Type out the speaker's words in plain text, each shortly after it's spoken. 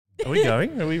Are we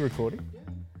going? Are we recording?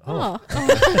 Oh.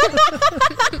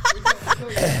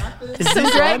 Is Some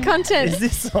this great on? content. Is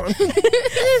this on?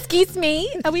 Excuse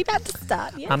me. Are we about to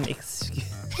start? Yeah.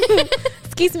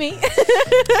 Excuse me.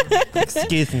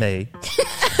 Excuse me.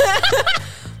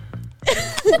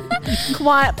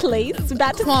 Quiet, please. It's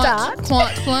about to start.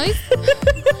 Quiet, please.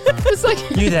 It's like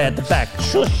You there at the back.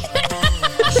 Shush.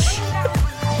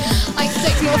 I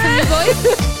expect more from you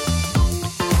boys.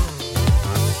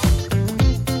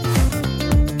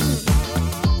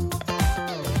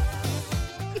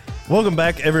 Welcome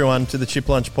back, everyone, to the Chip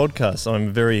Lunch Podcast.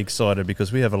 I'm very excited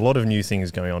because we have a lot of new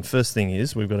things going on. First thing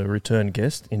is we've got a return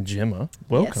guest in Gemma.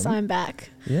 Welcome. Yes, I'm back.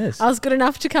 Yes. I was good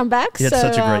enough to come back. You had so,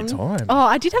 such a great time. Oh,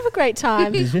 I did have a great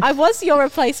time. Did you? I was your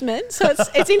replacement, so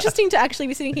it's interesting to actually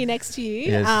be sitting here next to you.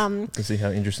 Yes. Let's see how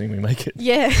interesting we make it.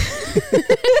 Yeah.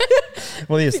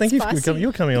 Well, yes, thank you for spicy. coming.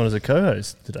 You're coming on as a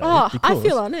co-host today. Oh, I because,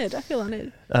 feel honoured. I feel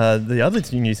honoured. The other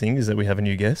new thing is that we have a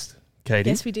new guest, Katie.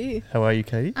 Yes, we do. How are you,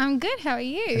 Katie? I'm good. How are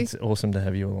you? It's awesome to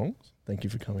have you along. Thank you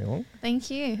for coming along. Thank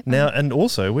you. Now, and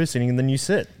also, we're sitting in the new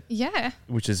set, Yeah.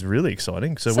 which is really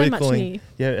exciting. So, So we're much calling, new.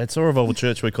 yeah, at Soar Revival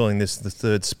Church, we're calling this the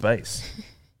third space.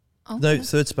 Oh, No,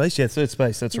 third space. Yeah, third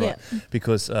space. That's right. Yeah.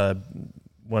 Because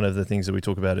one of the things that we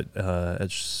talk about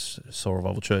at Soul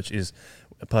Revival Church is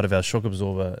a part of our shock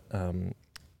absorber.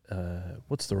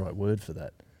 What's the right word for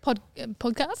that?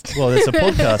 Podcast? Well, it's a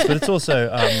podcast, but it's also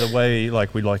the way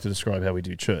we like to describe how we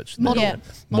do church. Model. Yeah.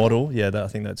 Model. Yeah, I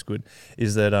think that's good.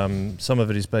 Is that some of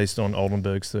it is based on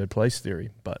Oldenburg's third place theory,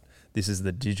 but this is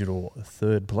the digital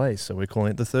third place, so we're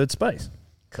calling it the third space.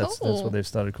 That's Cool. what they've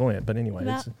started calling it. But anyway,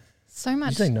 That- So did much.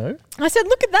 you say no? I said,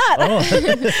 look at that.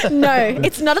 Oh, No,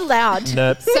 it's not allowed.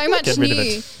 nope. So much Get rid of new.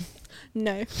 it.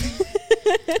 No.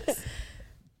 It's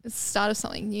the start of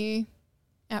something new.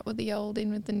 Out with the old,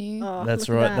 in with the new. Oh, That's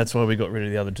look at right. that. That's why we got rid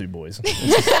of the other two boys.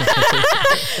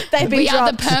 They've been We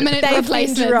are the dropped. permanent They've been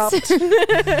replacements.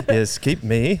 dropped. Yes, keep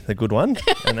me, the good one,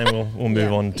 and then we'll move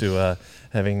Yeah. on to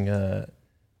having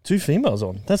two females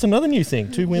on. That's another new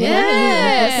thing. Two women.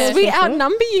 Yes. on. We That's right.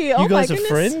 outnumber you. You Oh guys my are goodness.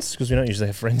 friends because we don't usually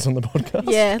have friends on the podcast.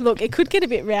 Yeah, look, it could get a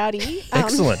bit rowdy.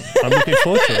 Excellent. I'm looking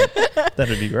forward to it. That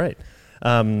would be great.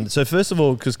 So first of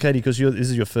all, because Katie, this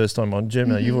is your first time on,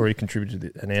 Gemma, you've already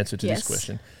contributed an answer to Yes. this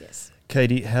question. Yes.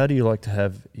 Katie, how do you like to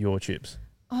have your chips?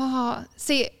 Oh,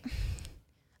 see,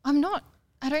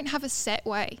 I don't have a set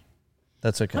way.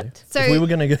 That's okay. What? So- if we were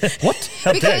going to go, what?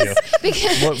 How dare you?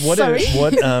 Because What Sorry.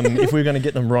 if we were going to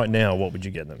get them right now, what would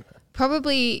you get them?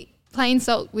 probably plain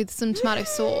salt with some tomato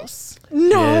sauce.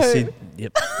 No. Yeah, see,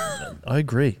 yep. I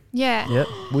agree. Yeah. Yep.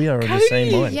 We are of the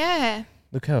same mind. Yeah.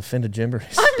 Look how offended Gemma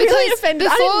is. I'm really offended.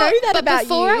 I didn't know that about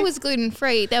before you. I was gluten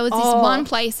free, there was this Oh. one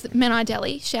place, Menai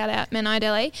Deli, shout out Menai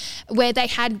Deli, where they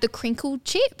had the crinkled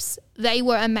chips. They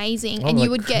were amazing, Oh, and like you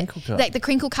would get crinkle cut. like the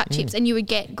crinkle cut chips, and you would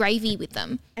get gravy with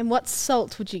them. And what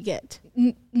salt would you get?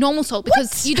 Normal salt,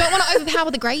 because you don't want to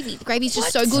overpower the gravy. The gravy's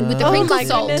just so good with the Oh crinkle my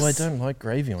salt. goodness. Oh, I don't like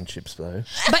gravy on chips though.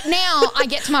 But now I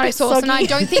get tomato sauce, and I soggy.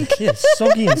 don't think. Yeah,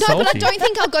 soggy and No, salty. but I don't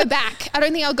think I'll go back. I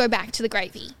don't think I'll go back to the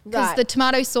gravy because Right. the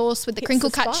tomato sauce with the Hits crinkle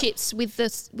the cut spot. chips with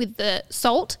the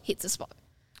salt hits the spot.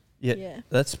 Yeah, Yeah.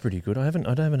 that's pretty good. I haven't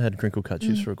had crinkle cut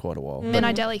chips for quite a while. But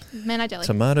Menai Deli.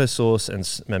 tomato sauce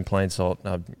and plain salt,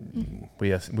 we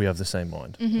have the same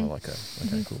mind. I like that.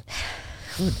 Okay, cool.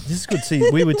 Good. This is good. See,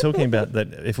 we were talking about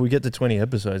that. If we get to 20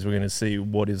 episodes, we're going to see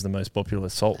what is the most popular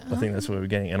salt. I think that's what we're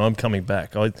getting. And I'm coming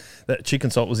back. That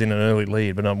chicken salt was in an early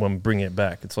lead, but I'm bringing it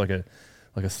back. It's like a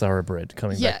thoroughbred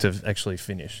coming Yeah. back to actually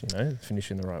finish.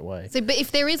 Finish in the right way. So, but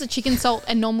if there is a chicken salt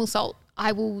and normal salt,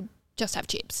 I will just have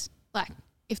chips. Like,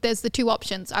 if there's the two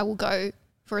options, I will go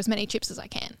for as many chips as I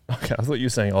can. Okay, I thought you were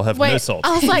saying I'll have Wait, no salt.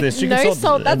 I was If like, there's chicken no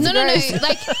salt, that's No. gross.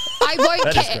 Like, I won't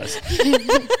That is care.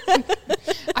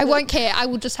 gross. I won't care. I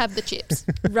will just have the chips.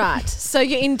 Right. So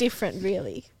you're indifferent,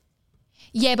 really.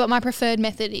 Yeah, but my preferred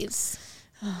method is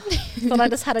Thought I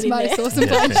just had it in tomato there. sauce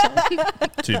and Yeah,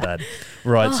 too bad.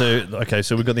 Right,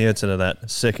 so we've got the answer to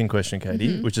that. Second question,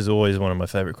 Katie, which is always one of my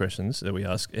favourite questions that we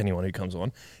ask anyone who comes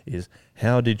on, is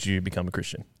how did you become a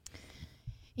Christian?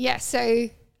 Yeah, so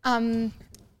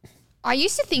I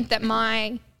used to think that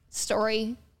my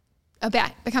story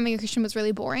about becoming a Christian was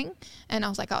really boring. And I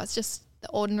was like, oh, it's just the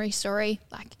ordinary story,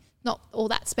 like not all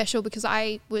that special, because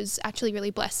I was actually really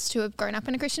blessed to have grown up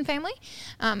in a Christian family.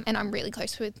 And I'm really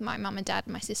close with my mum and dad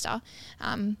and my sister.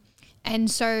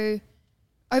 And so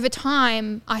over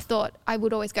time, I thought I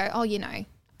would always go, oh, I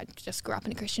just grew up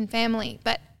in a Christian family.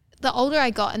 But the older I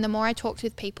got and the more I talked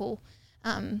with people,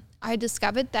 I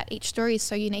discovered that each story is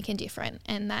so unique and different,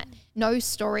 and that no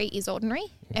story is ordinary.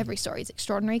 Every story is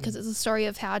extraordinary because it's a story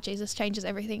of how Jesus changes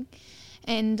everything.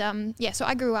 And so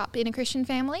I grew up in a Christian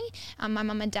family. My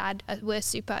mum and dad were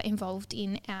super involved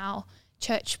in our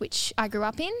church which I grew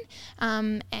up in,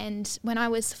 and when I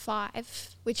was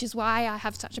 5, which is why I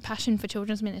have such a passion for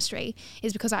children's ministry,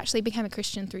 is because I actually became a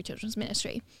Christian through children's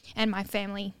ministry, and my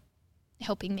family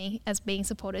helping me as being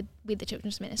supported with the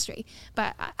children's ministry.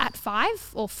 But at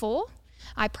 5 or 4,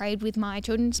 I prayed with my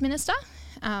children's minister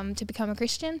to become a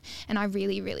Christian, and I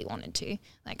really, really wanted to.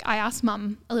 Like, I asked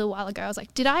Mum a little while ago, I was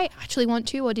like, did I actually want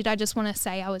to, or did I just want to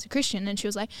say I was a Christian? And she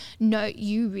was like, no,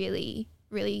 you really,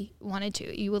 really wanted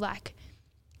to. You were like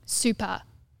super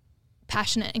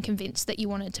passionate and convinced that you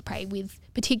wanted to pray with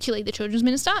particularly the children's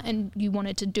minister, and you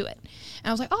wanted to do it. And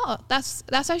I was like, oh, that's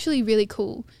actually really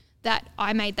cool that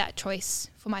I made that choice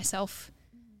for myself.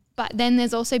 But then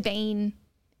there's also been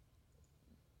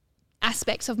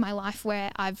aspects of my life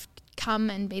where I've come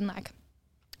and been like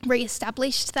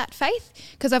re-established that faith,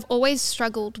 because I've always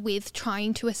struggled with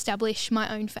trying to establish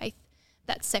my own faith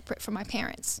that's separate from my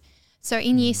parents. So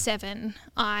in year 7,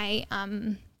 I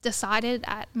decided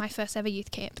at my first ever youth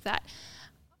camp that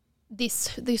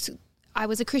this I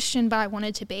was a Christian, but I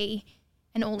wanted to be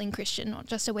an all-in Christian, not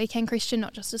just a weekend Christian,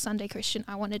 not just a Sunday Christian.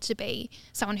 I wanted to be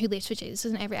someone who lives for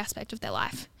Jesus in every aspect of their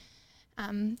life.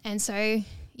 And so,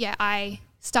 I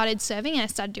started serving, and I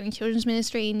started doing children's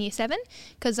ministry in year 7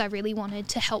 because I really wanted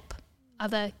to help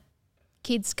other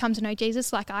kids come to know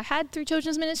Jesus like I had through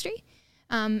children's ministry.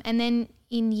 And then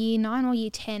in year 9 or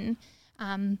year 10,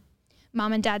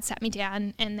 Mum and Dad sat me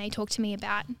down and they talked to me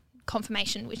about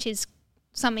confirmation, which is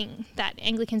something that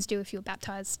Anglicans do if you're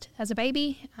baptised as a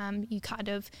baby. You kind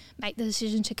of make the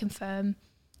decision to confirm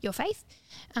your faith.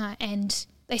 And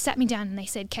they sat me down and they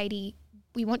said, Katie,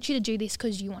 we want you to do this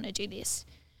because you want to do this.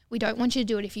 We don't want you to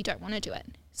do it if you don't want to do it.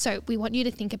 So we want you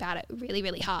to think about it really,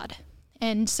 really hard.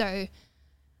 And so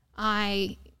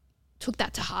I took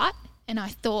that to heart, and I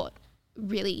thought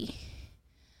really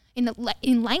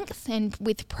in length and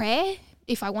with prayer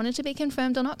if I wanted to be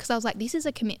confirmed or not, because I was like, this is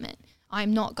a commitment.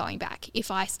 I'm not going back.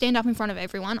 If I stand up in front of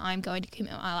everyone, I'm going to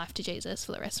commit my life to Jesus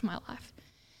for the rest of my life.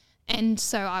 And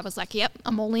so I was like, yep,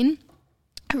 I'm all in.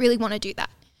 I really want to do that.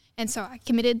 And so I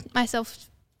committed myself,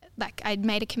 like I'd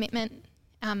made a commitment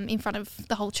in front of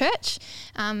the whole church,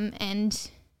 and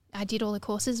I did all the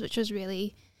courses, which was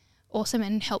really awesome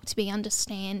and helped me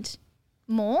understand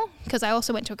more, because I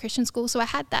also went to a Christian school, so I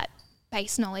had that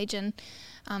base knowledge, and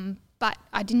but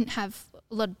I didn't have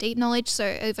a lot of deep knowledge.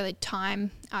 So over the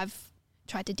time, I've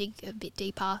tried to dig a bit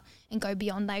deeper and go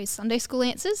beyond those Sunday school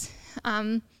answers.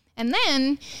 And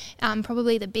then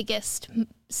probably the biggest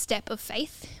step of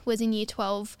faith was in year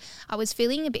 12. I was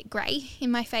feeling a bit grey in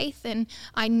my faith, and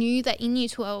I knew that in year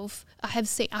 12 I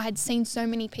had seen so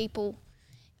many people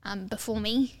before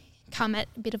me come at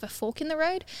a bit of a fork in the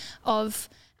road of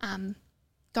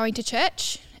going to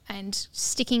church and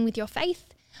sticking with your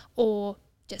faith, or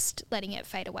just letting it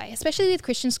fade away, especially with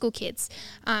Christian school kids.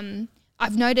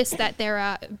 I've noticed that there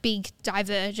are a big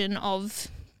diversion of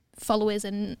followers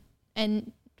and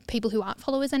people who aren't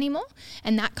followers anymore,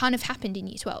 and that kind of happened in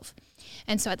year 12.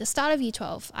 And so at the start of year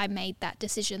 12, I made that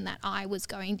decision that I was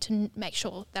going to make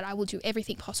sure that I will do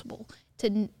everything possible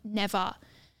to never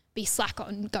be slack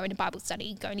on going to Bible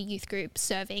study, going to youth group,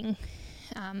 serving,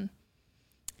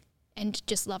 and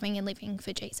just loving and living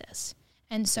for Jesus.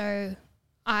 And so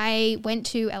I went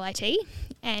to LIT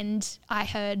and I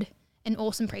heard an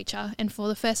awesome preacher, and for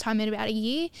the first time in about a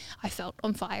year, I felt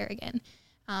on fire again,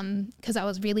 because I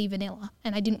was really vanilla,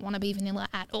 and I didn't want to be vanilla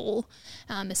at all,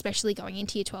 especially going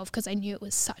into year 12, because I knew it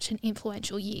was such an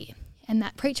influential year. And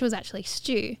that preacher was actually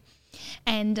Stu.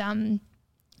 And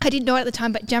I didn't know it at the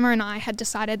time, but Gemma and I had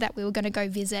decided that we were going to go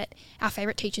visit our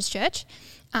favourite teacher's church.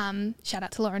 Shout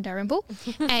out to Lauren Dalrymple.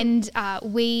 And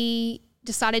we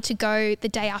decided to go the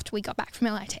day after we got back from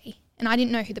LIT. And I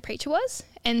didn't know who the preacher was.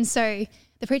 And so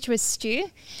the preacher was Stu.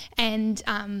 And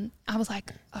I was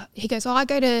like, he goes,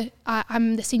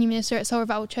 I'm the senior minister at Soul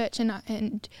Revival Church. And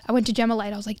I went to Gemma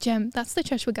later. I was like, Gem, that's the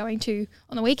church we're going to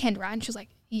on the weekend, right? And she was like,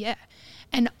 yeah.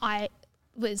 And I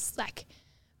was like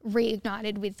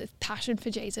reignited with the passion for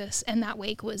Jesus. And that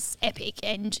week was epic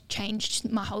and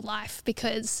changed my whole life,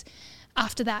 because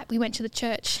after that we went to the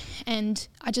church and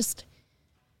I just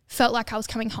felt like I was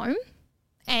coming home.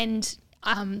 And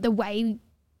the way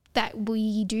that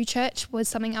we do church was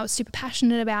something I was super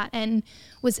passionate about, and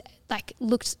was like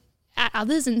looked at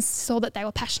others and saw that they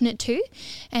were passionate too,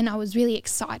 and I was really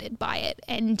excited by it,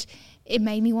 and it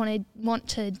made me want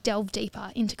to delve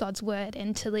deeper into God's word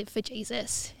and to live for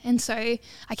Jesus. And so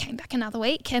I came back another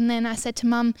week, and then I said to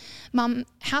Mum,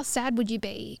 how sad would you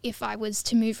be if I was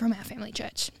to move from our family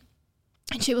church?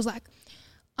 And she was like,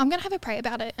 I'm going to have a pray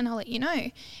about it and I'll let you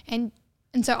know. And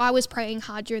And so I was praying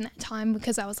hard during that time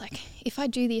because I was like, if I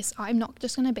do this, I'm not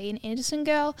just going to be an Anderson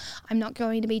girl. I'm not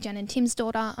going to be Jen and Tim's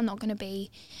daughter. I'm not going to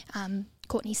be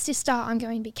Courtney's sister. I'm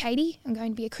going to be Katie. I'm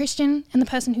going to be a Christian and the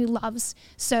person who loves,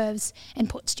 serves, and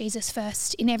puts Jesus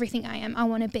first in everything I am. I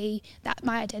want to be that.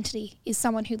 My identity is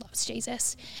someone who loves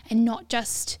Jesus and not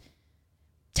just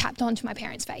tapped onto my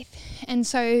parents' faith. And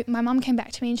so my mum came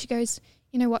back to me and she goes,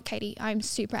 you know what, Katie, I'm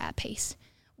super at peace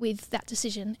with that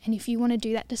decision. And if you want to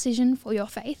do that decision for your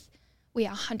faith, we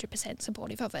are 100%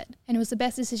 supportive of it. And it was the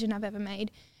best decision I've ever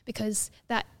made because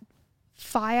that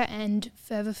fire and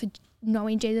fervor for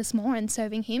knowing Jesus more and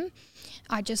serving him,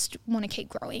 I just want to keep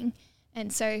growing.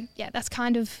 And so, yeah, that's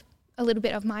kind of a little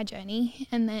bit of my journey.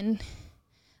 And then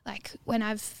like when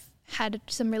I've had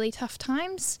some really tough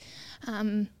times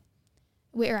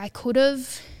where I could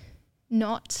have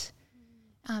not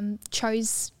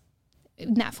chose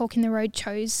that fork in the road,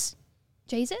 chose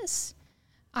Jesus,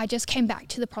 I just came back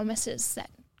to the promises that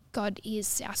God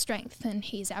is our strength and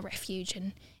he's our refuge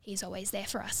and he's always there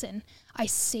for us. And I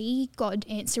see God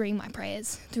answering my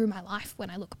prayers through my life when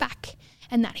I look back,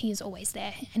 and that he is always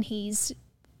there and he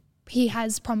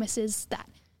has promises that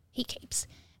he keeps.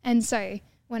 And so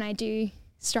when I do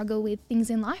struggle with things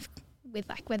in life, with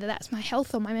like whether that's my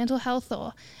health or my mental health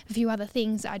or a few other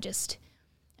things,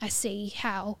 I see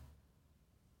how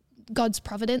God's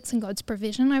providence and God's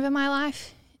provision over my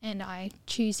life, and I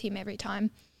choose him every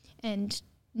time and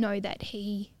know that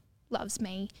he loves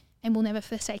me and will never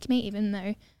forsake me, even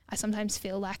though I sometimes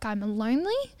feel like I'm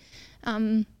lonely.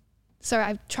 So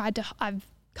I've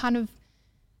kind of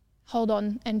hold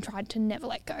on and tried to never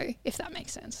let go, if that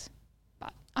makes sense.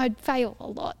 But I'd fail a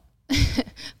lot.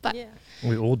 But yeah,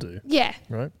 we all do. Yeah.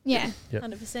 Right? Yeah. Yep.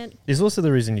 100%. Is also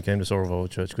the reason you came to Sorrel Vole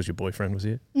Church because your boyfriend was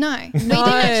here? No. We didn't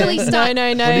actually start.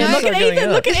 No. Well, you Look start at going Ethan.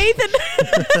 out. Look at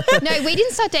Ethan. No, we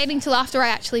didn't start dating till after I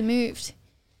actually moved.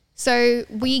 So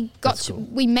we That's cool.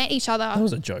 we met each other. That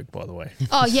was a joke, by the way.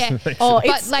 Oh yeah. Oh,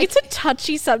 But, it's like- it's a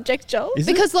touchy subject, Joel. Is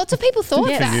it? Because lots of people thought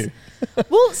Yes. that. For you.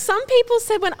 Well, some people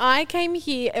said when I came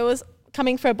here, it was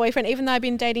coming for a boyfriend, even though I've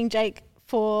been dating Jake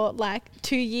for like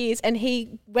 2 years and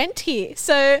he went here.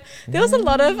 So there was a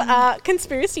lot of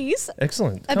conspiracies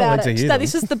Excellent. Can't about wait to it. hear That them.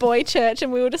 this was the boy church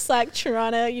and we were just like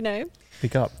trying to,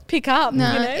 Pick up. pick up.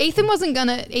 No, You know? Ethan wasn't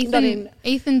gonna. in-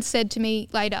 Ethan said to me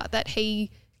later that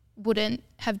he wouldn't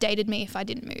have dated me if I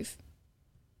didn't move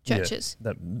churches.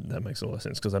 Yeah, that makes a lot of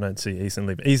sense because I don't see Ethan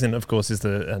leave. Ethan, of course, is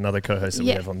another co-host that we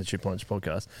Yeah. have on the Chip Lunch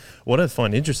podcast. What I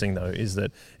find interesting, though, is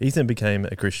that Ethan became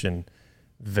a Christian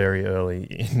very early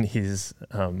in his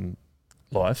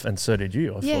life, and so did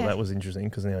you. I Yeah. thought that was interesting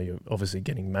because now you're obviously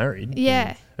getting married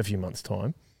Yeah. in a few months'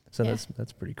 time. So Yeah.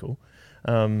 that's pretty cool.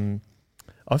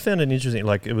 I found it interesting.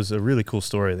 Like, it was a really cool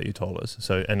story that you told us.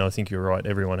 So, and I think you're right.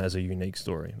 Everyone has a unique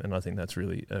story, and I think that's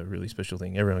really a really special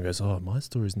thing. Everyone goes, "Oh, my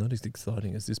story is not as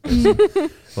exciting as this person."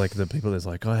 Like the people that's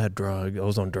like, I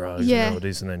was on drugs, Yeah. and all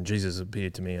this, and then Jesus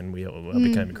appeared to me, and I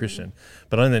became a Christian.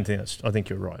 But I don't think I think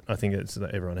you're right. I think it's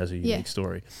that everyone has a unique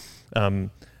story.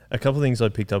 A couple of things I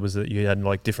picked up is that you had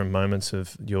like different moments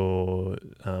of your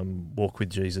walk with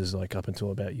Jesus, like up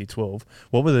until about year 12.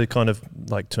 What were the kind of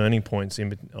like turning points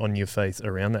on your faith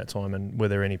around that time, and were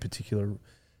there any particular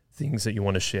things that you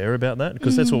want to share about that?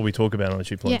 Because that's what we talk about on the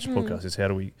Chip Lunch podcast. Is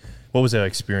what was our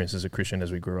experience as a Christian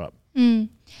as we grew up?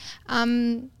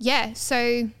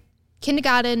 So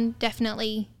kindergarten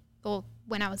definitely, or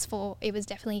when I was 4, it was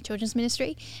definitely children's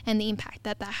ministry and the impact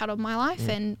that had on my life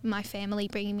and my family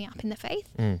bringing me up in the faith.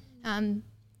 And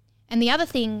the other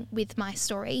thing with my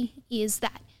story is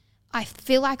that I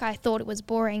feel like I thought it was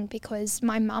boring because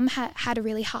my mum had a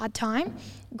really hard time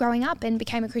growing up and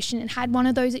became a Christian and had one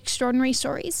of those extraordinary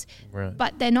stories, Right.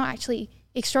 but they're not actually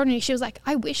extraordinary. She was like,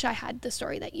 I wish I had the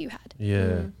story that you had.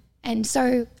 Yeah. And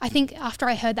so I think after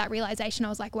I heard that realization, I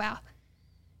was like, wow.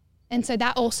 And so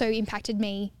that also impacted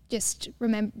me, just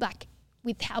remember, like,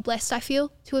 with how blessed I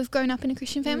feel to have grown up in a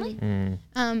Christian family.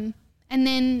 And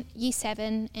then year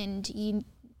 7 and year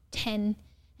 10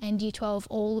 and year 12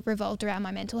 all revolved around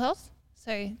my mental health.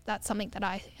 So that's something that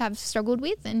I have struggled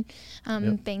with and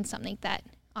been something that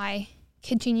I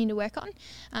continue to work on.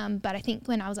 But I think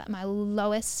when I was at my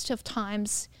lowest of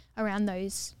times around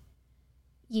those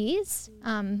years,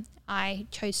 I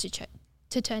chose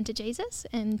to turn to Jesus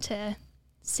and to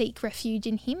seek refuge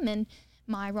in him and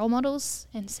my role models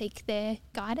and seek their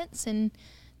guidance and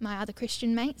my other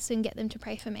Christian mates and get them to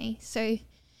pray for me. So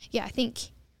yeah, I think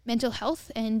mental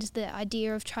health and the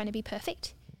idea of trying to be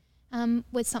perfect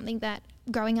was something that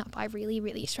growing up I really,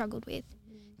 really struggled with,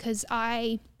 because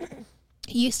I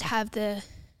used to have the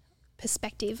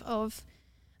perspective of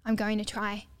I'm going to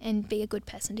try and be a good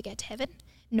person to get to heaven.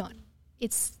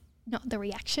 It's not the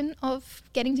reaction of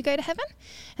getting to go to heaven.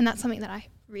 And that's something that I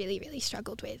really, really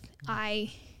struggled with.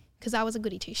 Because I was a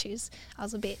goody two-shoes. I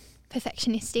was a bit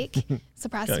perfectionistic.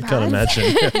 Surprise, surprise. Can't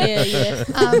imagine.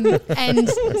 Yeah. And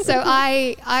so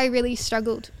I really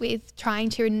struggled with trying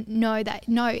to know that,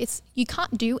 no, you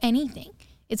can't do anything.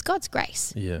 It's God's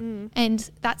grace. Yeah.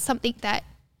 And that's something that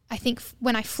I think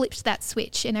when I flipped that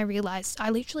switch and I realized I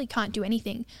literally can't do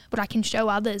anything, but I can show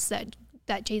others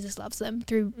that Jesus loves them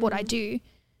through what I do.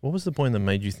 What was the point that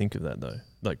made you think of that though?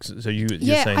 Like, so you're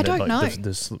saying I that don't like know.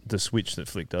 the switch that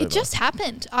flicked over. It just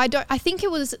happened. I think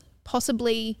it was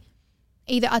possibly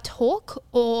either a talk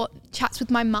or chats with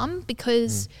my mum,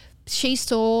 because she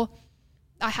saw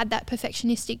I had that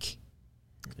perfectionistic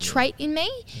trait in me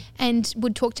and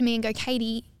would talk to me and go,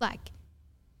 Katie, like,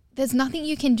 there's nothing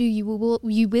you can do. You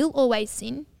will always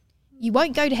sin. You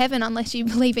won't go to heaven unless you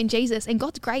believe in Jesus, and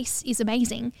God's grace is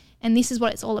amazing, and this is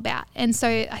what it's all about. And so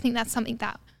I think that's something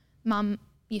that Mum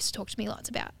used to talk to me lots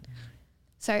about.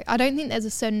 So I don't think there's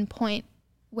a certain point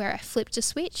where I flipped a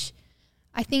switch.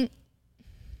 I think,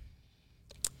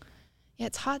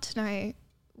 it's hard to know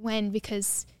when,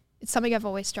 because it's something I've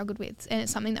always struggled with, and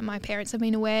it's something that my parents have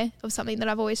been aware of, something that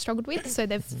I've always struggled with. So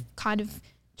they've kind of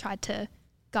tried to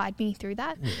guide me through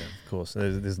that. Yeah, of course.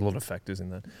 There's a lot of factors in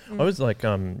that. I was like,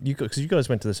 because you guys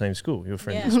went to the same school. You were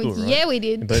friends at school, right? Yeah, we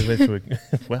did. You both went to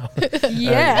a wow.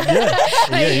 Yeah.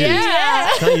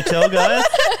 Can't you tell, guys?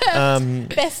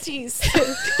 Besties.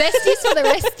 Besties for the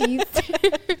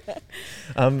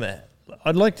resties.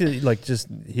 I'd like to just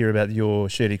hear about your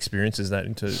shared experiences that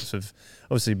into sort of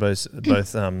obviously both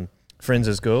friends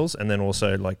as girls, and then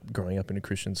also like growing up in a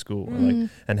Christian school, like,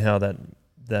 and how that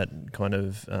kind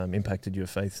of impacted your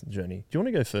faith journey. Do you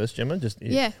want to go first, Gemma?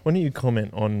 Why don't you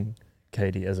comment on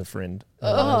Katie as a friend?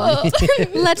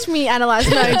 Let me analyze.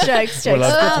 No, jokes. Well,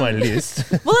 I've got my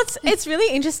list. Well, it's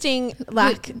really interesting.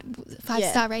 Like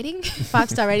 5-star rating.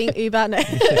 5-star rating. Uber. No.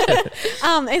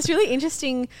 It's really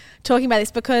interesting talking about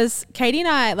this, because Katie and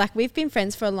I, like, we've been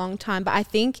friends for a long time, but I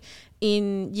think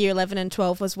in year 11 and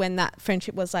 12 was when that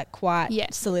friendship was like quite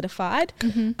solidified.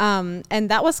 And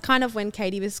that was kind of when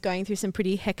Katie was going through some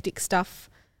pretty hectic stuff,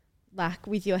 like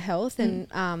with your health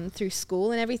and through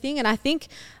school and everything. And I think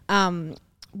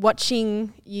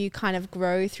watching you kind of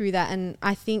grow through that, and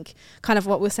I think kind of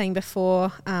what we were saying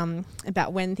before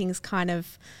about when things kind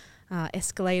of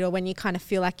escalate, or when you kind of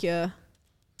feel like you're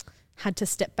had to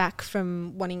step back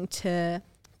from wanting to,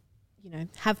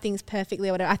 have things perfectly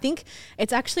or whatever. I think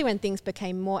it's actually when things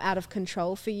became more out of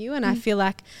control for you. And I feel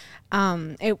like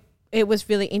it was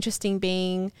really interesting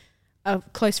being a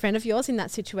close friend of yours in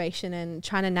that situation and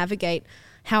trying to navigate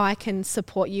how I can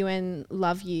support you and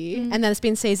love you. And then there's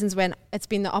been seasons when it's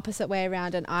been the opposite way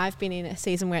around, and I've been in a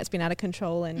season where it's been out of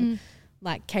control, and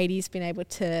like Katie's been able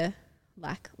to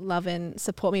like love and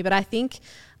support me. But I think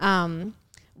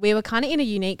we were kind of in a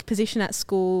unique position at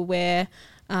school where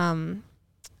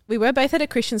we were both at a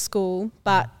Christian school,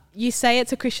 but you say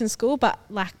it's a Christian school, but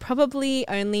like probably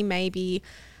only maybe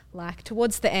like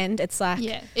towards the end, it's like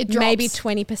it maybe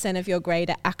 20% of your grade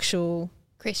are actual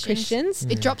Christians.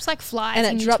 It drops like flies, and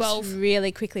in it drops 12.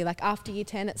 really quickly. Like after year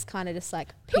 10, it's kind of just like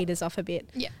peters off a bit.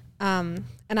 And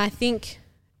I think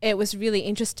it was really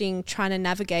interesting trying to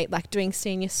navigate like doing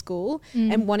senior school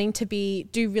and wanting to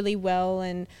do really well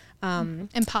and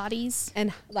parties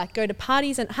and like go to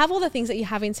parties and have all the things that you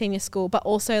have in senior school, but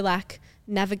also like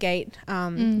navigate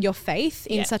your faith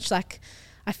in such like,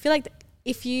 I feel like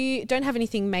if you don't have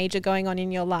anything major going on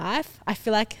in your life, I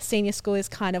feel like senior school is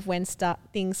kind of when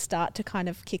things start to kind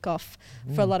of kick off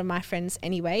for a lot of my friends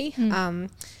anyway,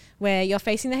 where you're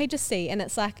facing the HSC, and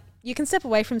it's like you can step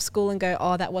away from school and go,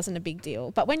 oh, that wasn't a big deal.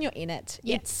 But when you're in it,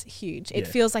 it's huge. It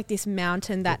feels like this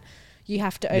mountain that you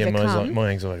have to overcome.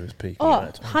 My anxiety was peaking. Oh,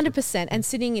 100%. And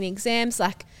sitting in exams,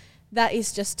 like that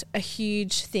is just a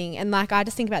huge thing. And like I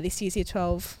just think about this year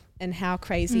 12 and how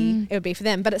crazy it would be for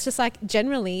them. But it's just like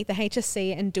generally the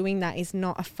HSC and doing that is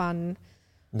not a fun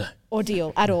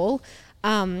ordeal at all.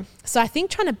 So I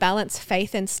think trying to balance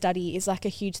faith and study is like a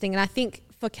huge thing. And I think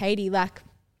for Katie, like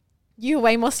you were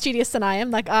way more studious than I am.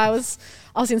 Like I was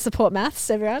in support maths,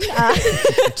 everyone.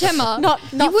 Gemma, not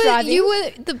thriving. You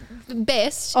were the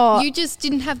best. You just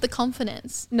didn't have the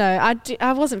confidence. No,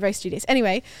 I wasn't very studious.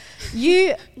 Anyway,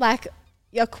 you're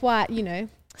quite,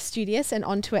 studious and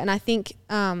onto it. And I think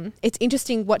it's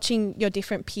interesting watching your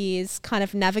different peers kind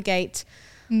of navigate.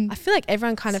 I feel like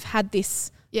everyone kind of had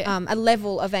this a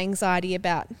level of anxiety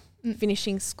about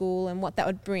finishing school and what that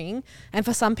would bring. And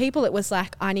for some people it was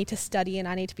like, I need to study and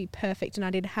I need to be perfect and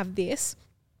I need to have this.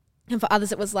 And for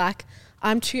others it was like,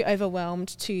 I'm too overwhelmed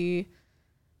to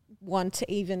want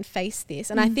to even face this.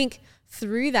 And I think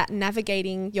through that,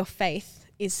 navigating your faith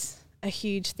is a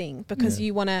huge thing, because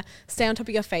you want to stay on top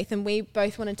of your faith. And we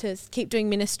both wanted to keep doing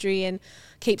ministry and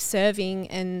keep serving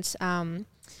and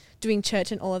doing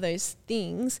church and all of those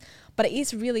things. But it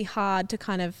is really hard to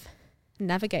kind of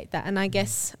navigate that. And I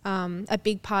guess a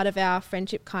big part of our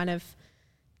friendship kind of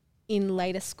in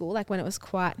later school, like when it was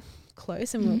quite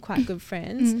close and we were quite good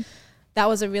friends, that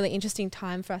was a really interesting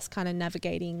time for us kind of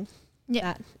navigating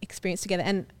that experience together.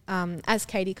 And as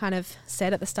Katie kind of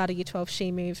said at the start of year 12,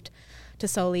 she moved to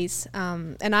Solis,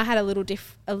 and I had a little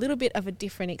bit of a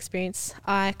different experience.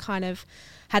 I kind of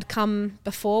had come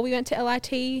before we went to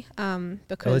LIT,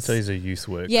 because LIT is a youth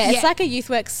work. it's like a youth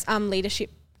works leadership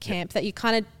camp that you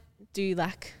kind of do,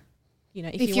 like, you know,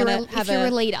 if you want to have you're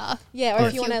a leader, or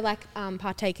if you want to like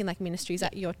partake in like ministries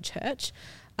at your church.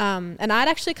 And I'd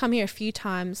actually come here a few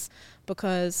times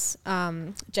because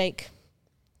Jake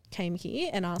came here,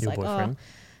 and I was Your like, boyfriend?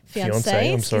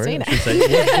 fiance. I'm sorry.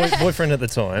 Boyfriend at the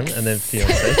time, and then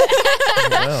fiance.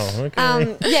 Wow.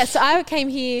 Okay. So I came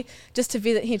here just to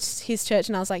visit his church,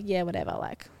 and I was like, yeah, whatever,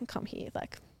 like, come here,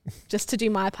 like, just to do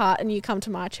my part, and you come to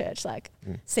my church, like,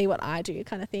 see what I do,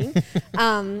 kind of thing.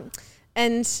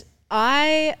 And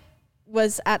I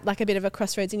was at like a bit of a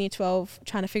crossroads in year 12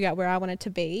 trying to figure out where I wanted to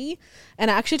be, and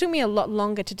it actually took me a lot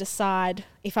longer to decide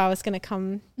if I was going to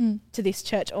come to this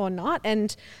church or not.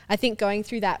 And I think going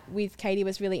through that with Katie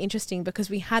was really interesting, because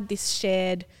we had this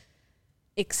shared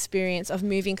experience of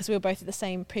moving, because we were both at the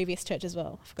same previous church as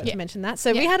well. I forgot to mention that.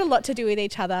 So we had a lot to do with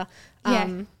each other.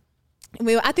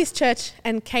 We were at this church,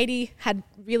 and Katie had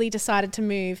really decided to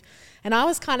move, and I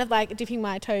was kind of like dipping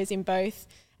my toes in both,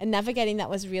 and navigating that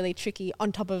was really tricky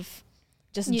on top of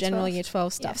just general year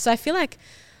 12 stuff. So I feel like,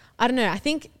 I don't know, I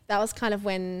think that was kind of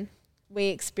when we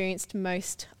experienced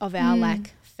most of our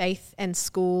like faith and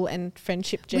school and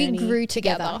friendship journey. We grew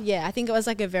together. Yeah, I think it was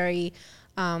like a very,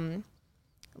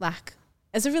 like,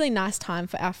 it's a really nice time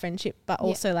for our friendship, but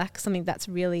also like something that's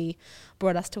really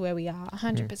brought us to where we are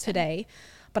 100% today.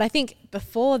 But I think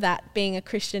before that, being a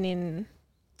Christian in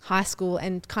high school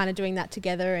and kind of doing that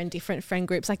together and different friend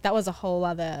groups, like that was a whole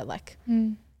other like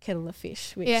kettle of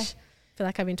fish, which I feel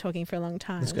like I've been talking for a long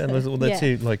time. Let's go. Well, that's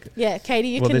it. Like, Katie,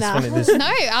 you well, can no, I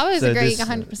was agreeing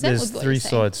 100% with There's what three you're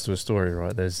saying. sides to a story,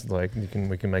 right? There's like we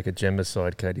can make a Gemma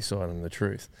side, Katie side, and the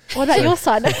truth. What about your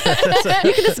side? You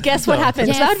can just guess what happens.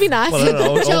 Yes. That would be nice.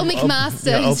 Well, Joel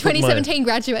McMaster, I'll who's put 2017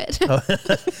 graduate.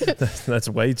 That's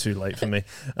way too late for me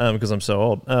because I'm so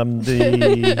old.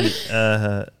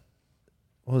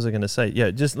 What was I going to say? Yeah,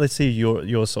 just let's see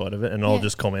your side of it, and I'll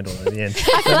just comment on it at the end.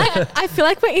 I feel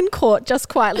like we're in court just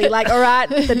quietly, like, all right,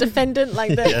 the defendant,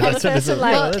 like the other person,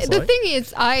 like. Well, the thing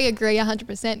is, I agree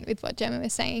 100% with what Gemma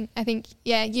was saying. I think,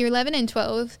 year 11 and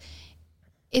 12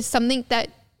 is something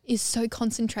that is so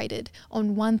concentrated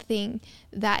on one thing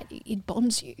that it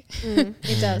bonds you.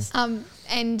 It does.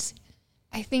 And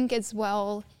I think as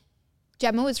well,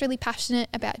 Gemma was really passionate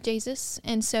about Jesus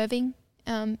and serving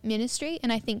ministry,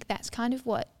 and I think that's kind of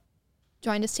what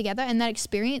joined us together, and that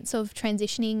experience of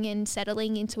transitioning and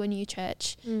settling into a new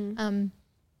church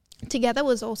together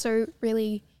was also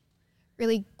really,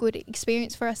 really good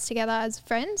experience for us together as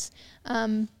friends.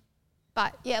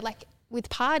 But like with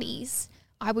parties,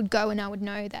 I would go and I would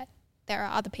know that there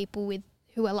are other people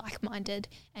who are like-minded,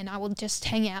 and I will just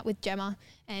hang out with Gemma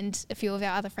and a few of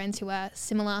our other friends who are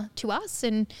similar to us,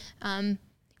 and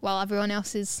while everyone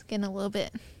else is getting a little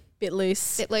bit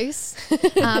loose,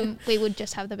 we would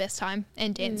just have the best time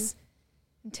and dance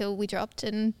until we dropped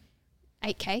and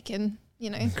ate cake and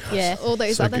all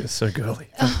those so girly.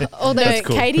 Although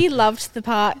cool. Katie loved the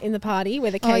part in the party where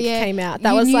the cake came out.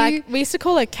 That was like, we used to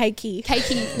call her Cakey.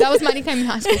 That was my nickname in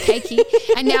high school, Cakey.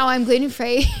 And now I'm gluten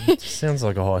free. Sounds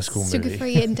like a high school movie. Sugar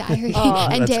free and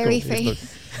dairy free.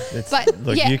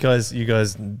 Look, you guys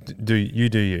do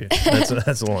you.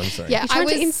 That's all I'm saying. Yeah, I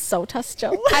was to insult us,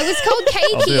 Joel. I was called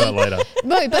Cakey. I'll do that later.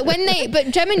 No,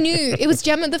 but Gemma knew. It was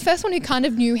Gemma, the first one who kind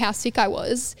of knew how sick I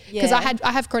was, because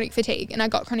I have chronic fatigue, and I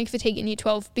got chronic fatigue in year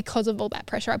 12 because of all that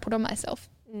pressure I put on myself.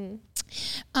 And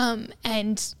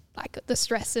like the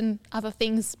stress and other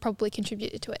things probably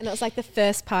contributed to it. And it was like the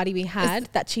first party we had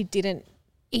that she didn't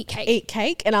eat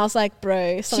cake, and I was like,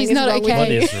 bro, she's not okay.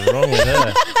 What is wrong with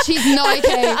her? She's not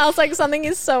okay. I was like, something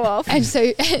is so off. And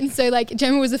so like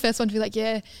Gemma was the first one to be like,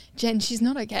 yeah, Jen, she's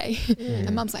not okay.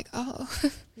 And Mum's like, oh,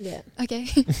 yeah, okay.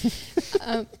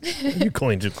 Are you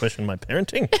calling into question my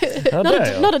parenting?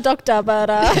 Not a doctor, but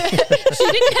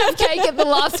she didn't have cake at the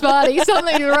last party.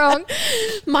 Something's wrong.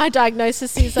 My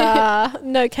diagnosis is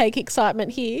no cake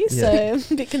excitement here, so I'm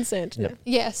a bit concerned.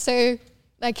 Yeah, so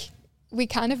like we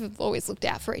kind of have always looked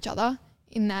out for each other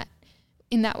in that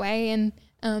in that way. And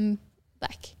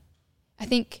like, I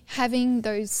think having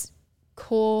those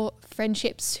core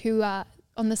friendships who are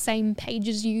on the same page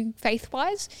as you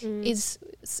faith-wise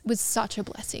was such a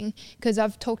blessing, because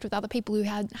I've talked with other people who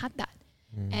hadn't had that.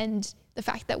 And the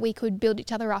fact that we could build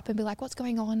each other up and be like, what's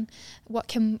going on? What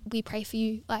can we pray for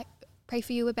you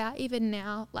about? Even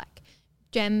now, like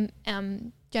Jem,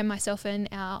 myself and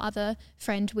our other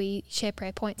friend, we share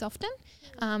prayer points often,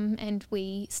 and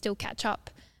we still catch up,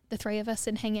 the three of us,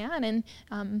 and hang out. And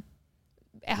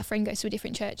our friend goes to a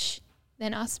different church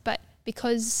than us, but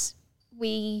because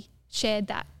we shared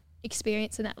that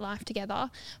experience and that life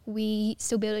together, we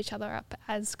still build each other up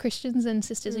as Christians and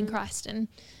sisters in Christ. And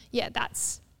yeah,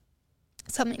 that's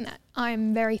something that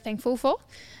I'm very thankful for.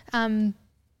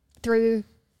 Through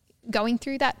going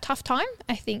through that tough time,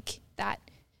 I think that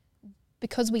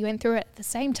because we went through it at the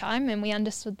same time and we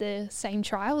understood the same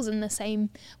trials and the same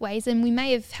ways, and we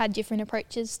may have had different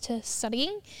approaches to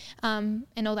studying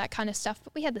and all that kind of stuff,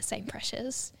 but we had the same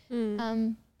pressures.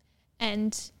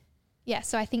 And yeah,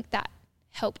 so I think that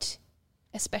helped,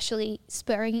 especially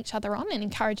spurring each other on and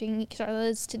encouraging each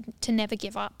other to never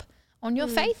give up on your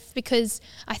faith, because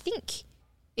I think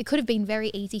it could have been very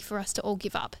easy for us to all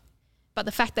give up, but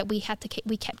the fact that we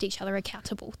kept each other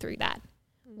accountable through that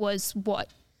was what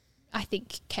I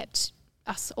think kept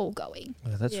us all going.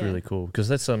 Yeah, that's really cool, because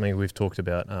that's something we've talked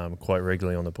about quite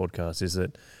regularly on the podcast, is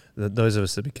that those of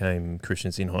us that became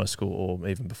Christians in high school or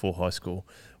even before high school,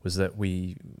 was that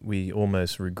we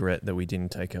almost regret that we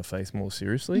didn't take our faith more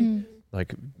seriously,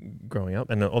 like growing up.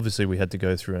 And obviously we had to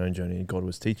go through our own journey, and God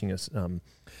was teaching us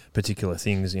particular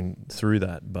things through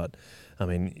that. But I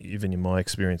mean, even in my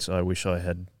experience, I wish I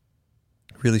had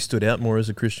really stood out more as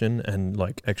a Christian and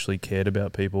like actually cared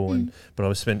about people.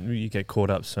 But you get caught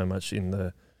up so much in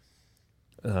the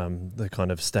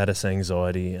kind of status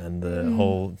anxiety and the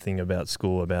whole thing about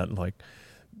school, about like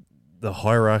the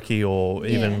hierarchy, or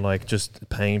even like just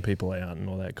paying people out and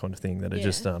all that kind of thing, that are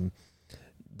just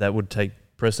that would take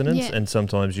precedence, and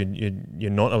sometimes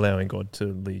you're not allowing God to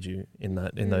lead you in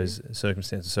those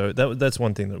circumstances. So that's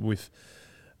one thing that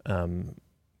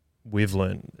we've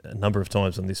learned a number of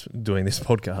times on doing this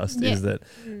podcast, is that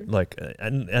like,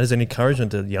 and as an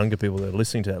encouragement to younger people that are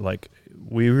listening to it, like,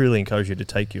 we really encourage you to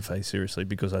take your faith seriously,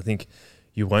 because I think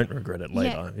you won't regret it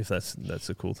later, if that's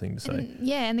a cool thing to say.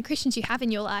 And the Christians you have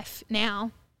in your life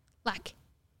now, like,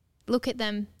 look at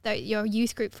them, your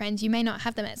youth group friends, you may not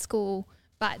have them at school,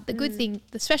 but the good thing,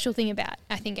 the special thing about,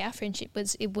 I think, our friendship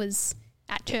was it was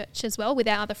at church as well with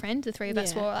our other friend. The three of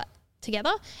us were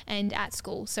together, and at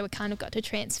school, so we kind of got to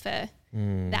transfer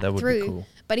that would through. Be cool.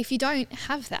 But if you don't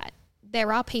have that,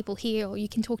 there are people here, or you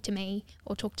can talk to me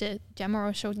or talk to Gemma,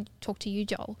 or she'll talk to you,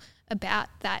 Joel, about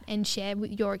that and share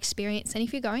your experience. And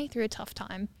if you're going through a tough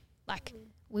time, like,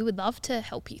 we would love to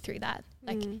help you through that.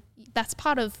 Like, that's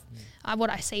part of what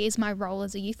I see as my role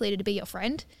as a youth leader, to be your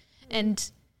friend. And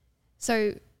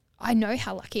so I know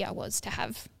how lucky I was to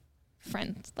have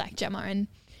friends like Gemma, and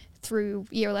through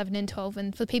year 11 and 12.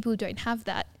 And for people who don't have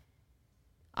that,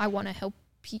 I want to help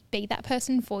be that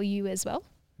person for you as well,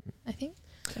 I think.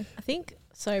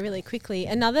 So really quickly,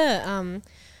 another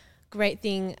great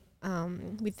thing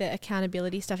with the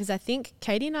accountability stuff is, I think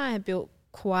Katie and I have built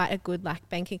quite a good like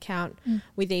bank account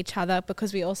with each other,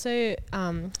 because we also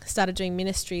started doing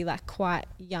ministry like quite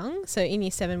young. So in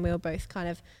year 7 we were both kind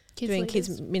of doing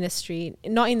kids ministry,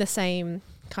 not in the same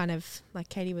kind of, like,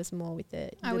 Katie was more with the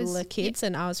littler kids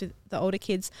and I was with the older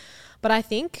kids. But I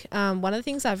think one of the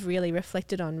things I've really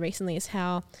reflected on recently is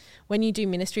how when you do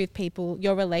ministry with people,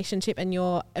 your relationship and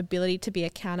your ability to be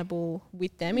accountable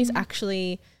with them is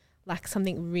actually like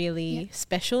something really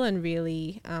special and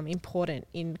really important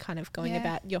in kind of going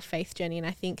about your faith journey. And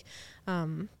I think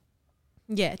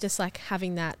just like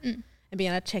having that and being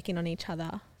able to check in on each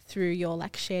other through your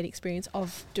like shared experience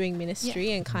of doing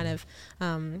ministry and kind of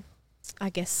I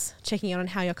guess checking in on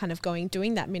how you're kind of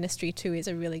doing that ministry too is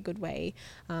a really good way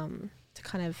to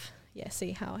kind of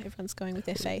see how everyone's going with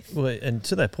their faith. Well, and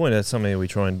to that point, that's something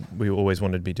that we always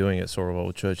wanted to be doing at Sorrel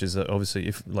Old Church, is that obviously,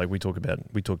 if like we talked about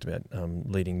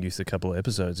leading youth a couple of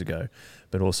episodes ago,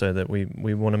 but also that we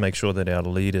want to make sure that our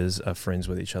leaders are friends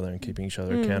with each other and keeping each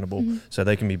other accountable, so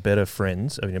they can be better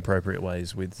friends in appropriate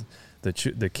ways with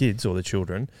the kids or the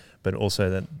children, but also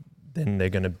that then they're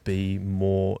going to be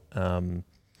more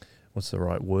what's the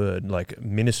right word, like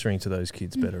ministering to those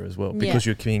kids better as well, because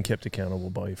you're being kept accountable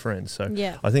by your friends. So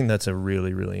I think that's a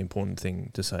really, really important thing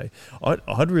to say.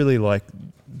 I'd really like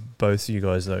both of you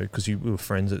guys, though, because you were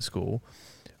friends at school.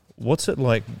 What's it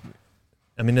like?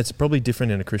 I mean, it's probably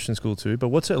different in a Christian school too, but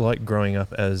what's it like growing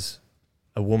up as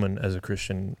a woman, as a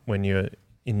Christian, when you're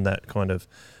in that kind of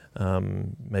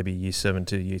maybe year 7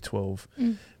 to year 12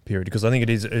 period, because I think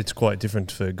it's quite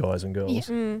different for guys and girls.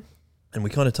 Yeah. And we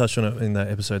kind of touched on it in that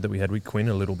episode that we had with Quinn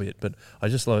a little bit, but I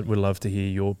just would love to hear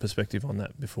your perspective on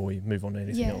that before we move on to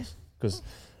anything else. Because,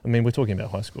 I mean, we're talking about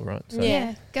high school, right? So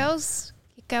Yeah. Girls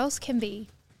can be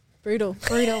Brutal.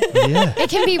 yeah, It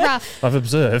can be rough. I've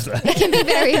observed that. It can be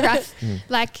very rough.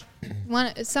 Like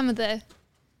some of the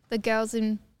girls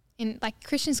in like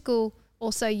Christian school,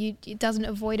 also it doesn't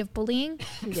avoid of bullying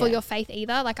for your faith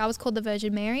either. Like I was called the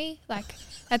Virgin Mary, like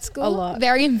at school. A lot.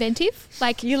 Very inventive.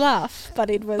 Like You laugh, but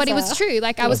it was. but it was true.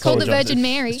 Like I was I called the apologise. Virgin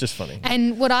Mary. It's just funny.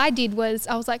 And what I did was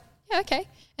I was like, yeah, okay.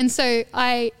 And so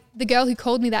the girl who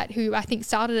called me that, who I think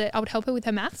started it, I would help her with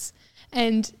her maths.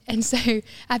 And so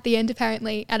at the end,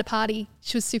 apparently at a party,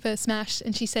 she was super smashed,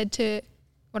 and she said to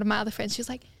one of my other friends, she was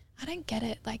like, I don't get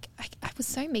it. Like I was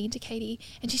so mean to Katie,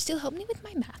 and she still helped me with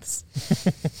my maths.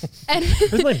 And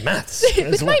With my maths.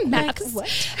 with my maths.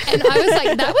 And I was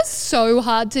like, that was so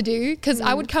hard to do, because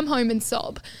I would come home and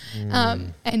sob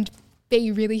and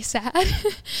be really sad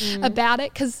about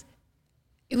it, because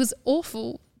it was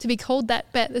awful to be called that.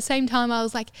 But at the same time, I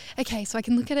was like, okay, so I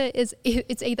can look at it as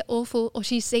it's either awful or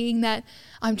she's seeing that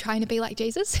I'm trying to be like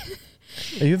Jesus.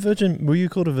 Are you a virgin? Were you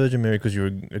called a Virgin Mary because you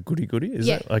were a goody? Is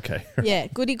Yeah. that okay? Yeah,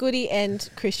 goody and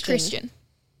Christian.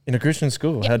 In a Christian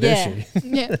school? Yeah. How dare Yeah. she?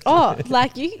 Yeah. Oh,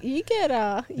 like you get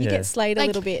Yeah. get slayed a Like-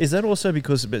 little bit. Is that also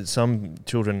because some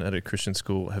children at a Christian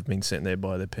school have been sent there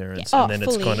by their parents, Yeah. and Oh, then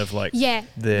fully. it's kind of like Yeah.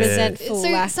 they're Resentful. So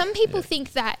like- some people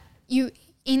think that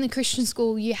in the Christian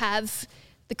school, you have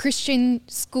the Christian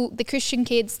school, the Christian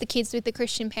kids, the kids with the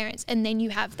Christian parents, and then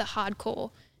you have the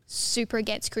hardcore, super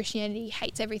against Christianity,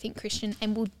 hates everything Christian,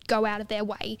 and will go out of their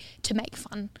way to make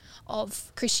fun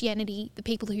of Christianity, the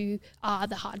people who are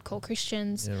the hardcore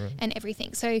Christians Yeah, right. and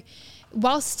everything. So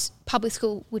whilst public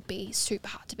school would be super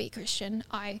hard to be Christian,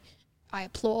 I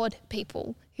applaud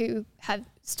people who have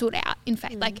stood out in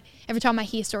faith. Like every time I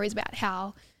hear stories about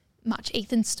how much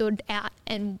Ethan stood out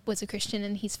and was a Christian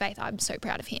in his faith, I'm so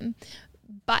proud of him.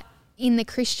 But in the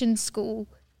Christian school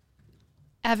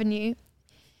avenue,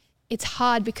 it's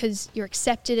hard because you're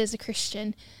accepted as a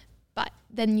Christian, but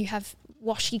then you have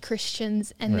washy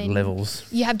Christians, and like then levels.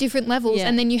 you have different levels, Yeah.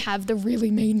 and then you have the really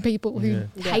mean people who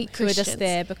hate who are Christians. just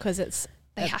there because it's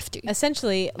They have to.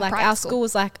 essentially like private our school. school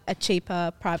was like a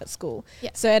cheaper private school.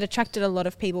 Yeah. So it attracted a lot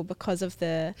of people because of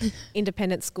the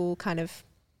independent school kind of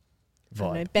I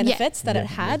don't know, Vibe. benefits that Yeah, it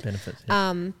had. benefits,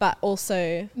 yeah. But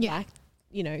also Yeah. like,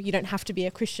 you know, you don't have to be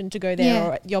a Christian to go there, Yeah.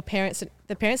 or the parents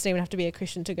don't even have to be a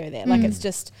Christian to go there. Like it's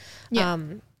just Yeah.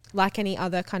 like any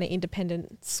other kind of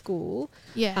independent school.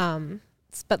 Yeah.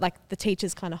 But like the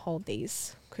teachers kind of hold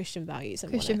these Christian values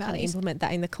and Christian want to kind of values. implement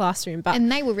that in the classroom. But And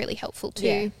they were really helpful too,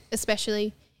 Yeah.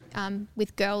 especially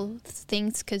with girls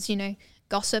things, because, you know,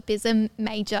 gossip is a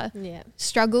major yeah,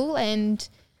 struggle, and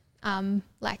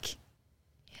like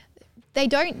they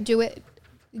don't do it.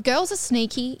 Girls are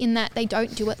sneaky in that they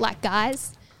don't do it like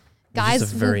guys. You're Guys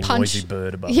just a very will punch. noisy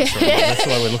bird above Yeah. us right now. That's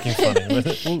why we're looking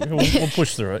funny. We'll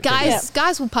push through it.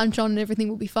 Guys will punch on and everything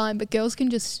will be fine, but girls can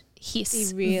just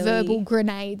hiss Be really- verbal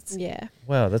grenades. yeah,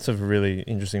 Wow, that's a really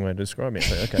interesting way to describe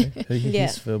it. Okay, he Yeah.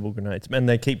 hits verbal grenades, and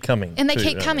they keep coming. And they too,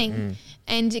 keep don't coming. Mm.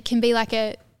 And it can be like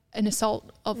an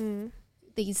assault of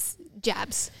these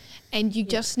jabs, and you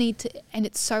just need to, and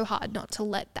it's so hard not to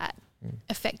let that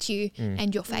affect you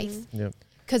and your faith. Yep.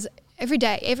 Because every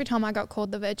time I got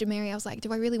called the Virgin Mary, I was like,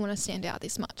 do I really want to stand out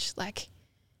this much? Like,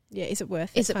 yeah. Is it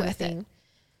worth it? Is it kind of worth it? thing?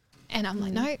 and I'm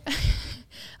like, no,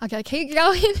 I gotta keep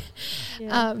going.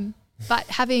 Yeah. But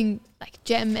having like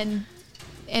Jem and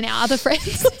our other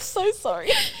friends, So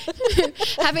sorry.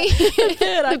 having I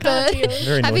the can't bird, deal.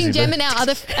 Very having noisy Jem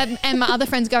bird. and my other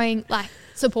friends going like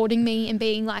supporting me and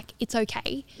being like, it's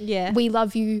okay. Yeah. We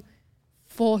love you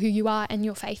for who you are and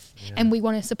your faith, and we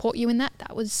want to support you in that.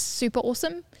 That was super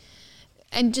awesome.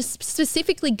 And just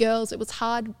specifically girls, it was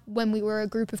hard when we were a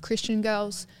group of Christian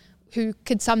girls who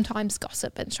could sometimes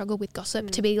gossip and struggle with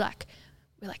gossip to be like,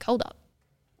 we're like, hold up.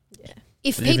 Yeah.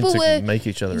 If Even people to were make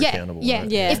each other accountable. yeah,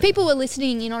 right? Yeah. If people were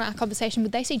listening in on our conversation,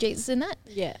 would they see Jesus in that?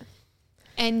 Yeah.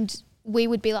 And we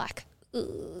would be like, ugh.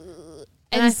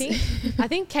 And I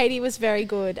think Katie was very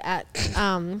good at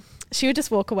she would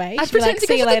just walk away. I'd She'd be pretend like, to see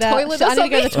go you to the later. toilet or I need to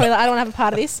go to the something. toilet. I don't want to have a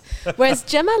part of this. Whereas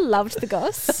Gemma loved the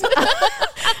goss.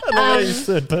 I love his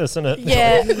third person.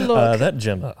 Yeah, look. That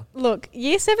Gemma. Look,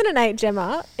 year 7 and 8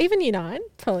 Gemma, even year 9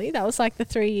 probably, that was like the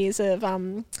 3 years of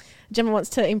Gemma wants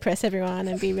to impress everyone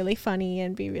and be really funny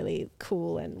and be really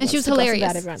cool and she was wants to gossip hilarious,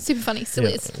 about everyone. super funny, still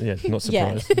is. Yeah, not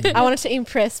Yeah. surprised. I wanted to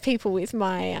impress people with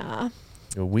my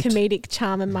Your wit. comedic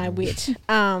charm and my wit,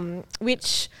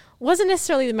 which wasn't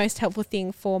necessarily the most helpful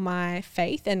thing for my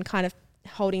faith and kind of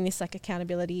holding this like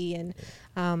accountability and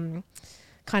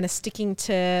kind of sticking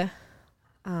to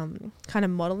kind of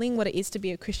modeling what it is to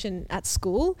be a Christian at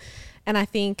school. And I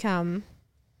think,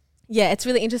 it's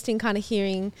really interesting kind of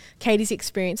hearing Katie's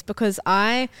experience, because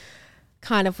I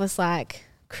kind of was like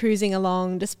cruising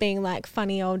along, just being like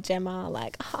funny old Gemma,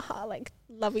 like, like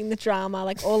loving the drama,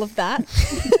 like all of that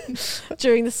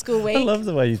during the school week. I love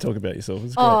the way you talk about yourself.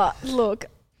 It's great. Oh, look,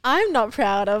 I'm not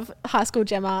proud of high school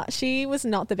Gemma. She was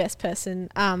not the best person.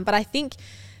 But I think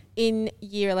in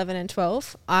year 11 and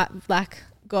 12, I like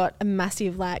got a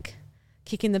massive like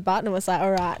kick in the butt and was like,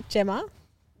 all right, Gemma,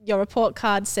 your report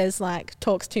card says like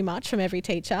talks too much from every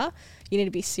teacher. You need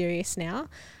to be serious now.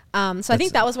 So I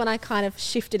think that was when I kind of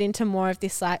shifted into more of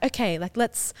this like, okay, like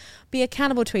let's be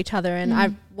accountable to each other. And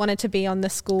I wanted to be on the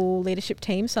school leadership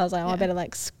team. So I was like, I better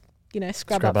like,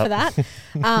 scrub up for that.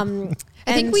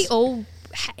 I think we all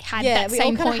had that we same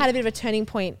all kind point. of had a bit of a turning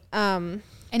point. And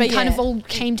kind of all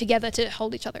came together to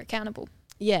hold each other accountable.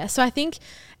 Yeah. So I think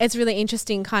it's really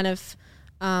interesting kind of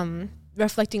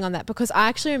reflecting on that, because I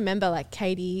actually remember like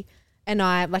Katie and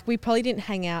I, like we probably didn't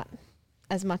hang out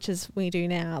as much as we do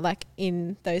now, like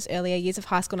in those earlier years of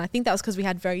high school. And I think that was because we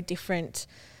had very different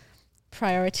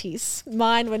priorities.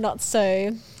 Mine were not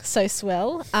so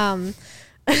swell.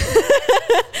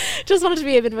 Just wanted to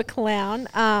be a bit of a clown.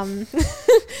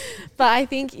 But I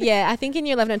think in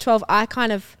year 11 and 12, I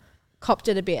kind of copped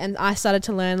it a bit, and I started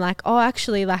to learn like, oh,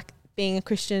 actually like being a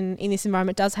Christian in this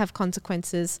environment does have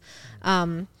consequences.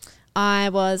 I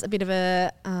was a bit of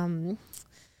a, I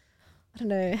don't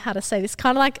know how to say this,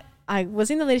 kind of like, I was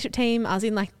in the leadership team. I was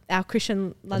in like our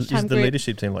Christian lunchtime group. Is the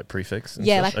leadership team like prefects? And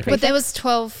Yeah, stuff? like Okay. But there was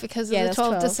 12 because of the 12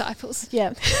 12 disciples.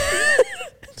 Yeah.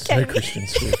 So Christian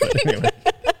school, but anyway.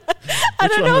 I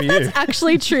don't know if were you? that's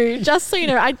actually true. Just so you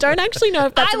know, I don't actually know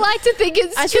if that's I like to think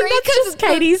it's I true think that's just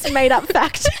Katie's made up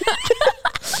fact.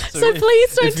 So if-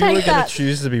 please don't if you were take going that. to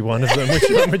choose to be one of them, which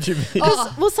one would you be?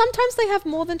 Well, sometimes they have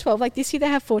more than 12. Like this year they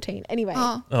have 14. Anyway.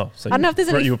 Oh. Oh, so I don't know if there's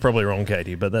any- you were probably wrong,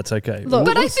 Katie, but that's okay. Look-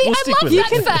 But I think I stick love with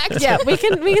that it. fact. Yeah, we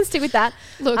can stick with that.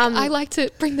 Look, Um, I like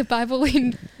to bring the Bible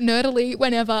in nerdily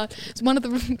whenever. It's one of the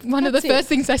That's it. first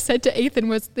things I said to Ethan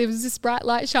was there was this bright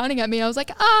light shining at me. I was like,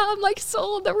 I'm like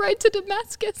Saul on the road to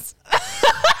Damascus.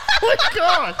 Oh my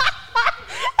God.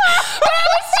 But I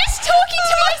was just talking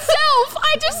to myself.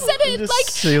 I just said You it just like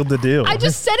sealed the deal. I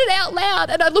just said it out loud,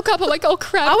 and I look up. I'm like, oh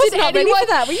crap! I was did not anyone, ready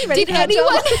for that. Were you ready did for that, anyone?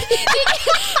 Joel?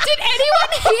 did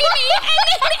anyone hear me? And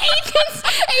then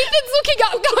Ethan's looking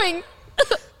up, going.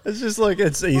 It's just like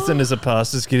it's Ethan as a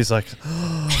pastor's kid. He's like,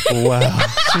 oh, wow,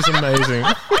 she's amazing.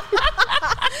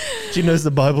 She knows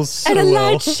the Bible so And a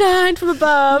well. light shined from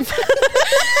above.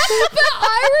 But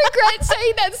I regret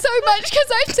saying that so much because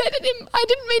I said it. I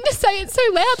didn't mean to say it so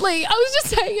loudly. I was just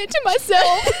saying it to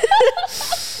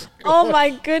myself. Oh my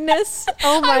goodness.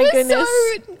 Oh my goodness.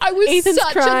 I was Ethan's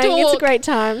such crying. a dork. It's a great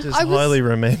time. Just I was- highly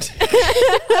romantic.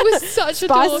 I was such a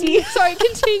Spicy. dork. Sorry,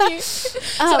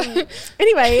 continue.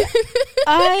 Anyway,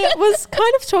 I was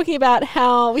kind of talking about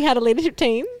how we had a leadership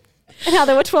team and how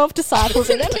there were 12 disciples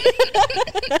in it.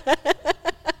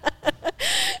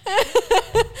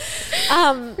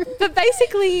 But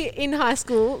basically in high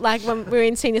school, like when we were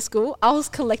in senior school, I was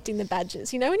collecting the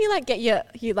badges. You know, when you like get your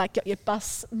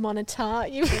bus monitor,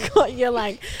 you've got your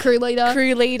like Crew leader.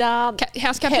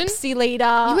 house captain? Pepsi leader.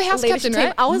 You were house leadership captain, team.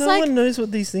 right? I was No like, one knows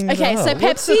what these things okay, are. so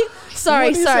What's Pepsi. a-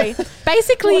 Sorry. what is a-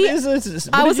 Basically, what is it?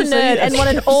 I What was did a you say? nerd and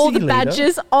wanted all the Pepsi leader?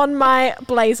 badges on my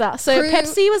blazer. So Crew-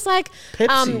 Pepsi was like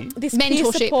Pepsi? this peer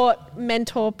Mentorship. support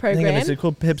mentor Hang on, program. is it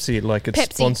called Pepsi? Like it's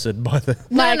Pepsi. sponsored by the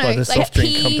No, by the soft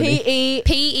drink company.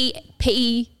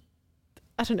 PE.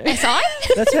 I don't know. SI?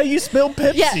 That's how you spell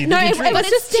Pepsi. Yeah, Did no, you it drink was But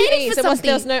just it's two standing E's. for There was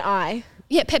something. no I,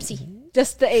 Yeah, Pepsi.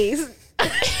 just the E's.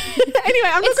 Anyway,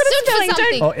 I'm not It's good at stood for spelling.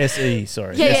 something. Don't. Oh, SE,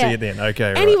 sorry. Yeah, SE yeah. at the end.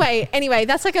 Okay, right. Anyway,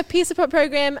 that's like a peer support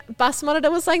program. Bus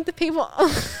monitor was like the people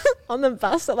on the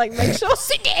bus that like make sure.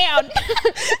 Sit down.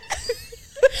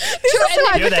 This is who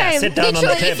I You're there, became. sit down on the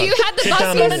Literally, if table. you had the Sit bus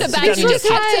down monitor sit badge, down you on just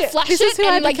the- had to flash This is it, who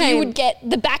I and like you became. would get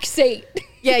the back seat,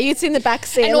 Yeah, you'd sit in the back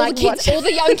seat and and all like the kids, watch. all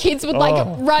the young kids would like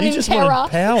Oh, run you in just terror.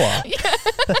 wanted power.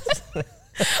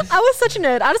 I was such a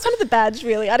nerd. I just wanted the badge.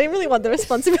 Really, I didn't really want the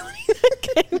responsibility that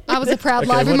came. I was a proud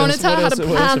Okay, library what else- monitor. what Had else- a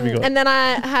what else have you got? And then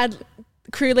I had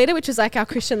crew leader, which was like our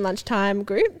Christian lunchtime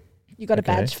group. You got a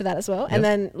Okay. badge for that as well. Yep. And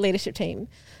then leadership team.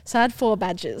 So I had 4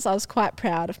 badges. I was quite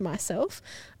proud of myself.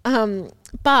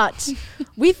 But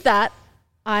with that,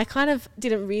 I kind of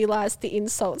didn't realise the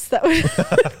insults that would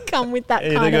come with that Hey,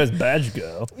 there kind goes of... badge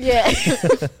girl. Yeah,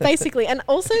 basically. And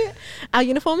also our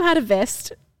uniform had a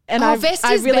vest And vest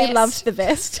I is really best. loved the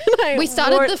vest. And I We wore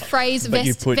started it- the phrase But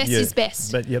you vest, put vest is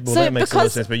best. But yeah, well, So that makes a lot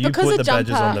of because- sense. But you because put a the badges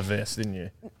jumper- on the vest, didn't you?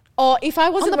 Or if I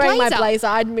wasn't the wearing my blazer. blazer,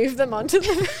 I'd move them onto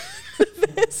the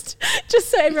vest just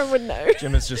so everyone would know.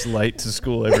 Gemma's just late to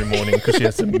school every morning because she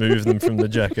has to move them from the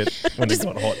jacket when it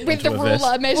got hot With into the a vest.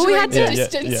 ruler measuring we had the to-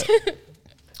 distance.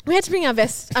 We had to bring our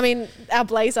vest, our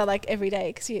blazer like every day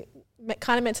because you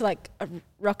kind of meant to like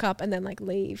rock up and then like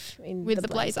leave in With the the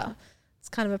blazer. It's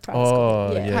kind of a private school.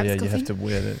 Oh, yeah, Private you school have to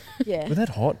wear that. Yeah. Was that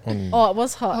hot on Oh, it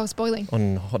was hot. Oh, it's boiling.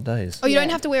 on hot days? Oh, you Yeah. don't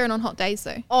have to wear it on hot days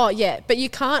though. Oh yeah, but you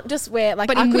can't just wear like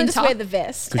But I in couldn't just winter? wear the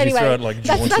vest. 'Cause you Anyway, throw it, like,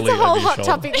 that's jauntily a whole over your hot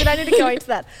shoulder. topic. We don't need to go into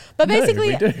that. But basically,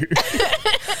 no, we do.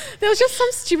 there was just some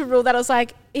stupid rule that I was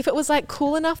like, if it was like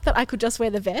cool enough that I could just wear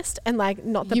the vest and like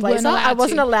not the You weren't blazer, I allowed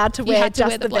wasn't to. allowed to You wear had to just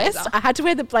wear the the vest. blazer. I had to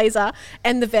wear the blazer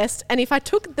and the vest. And if I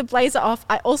took the blazer off,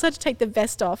 I also had to take the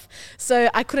vest off. So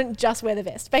I couldn't just wear the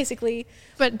vest. Basically,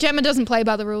 But Gemma doesn't play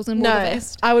by the rules and wore no. the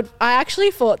vest. I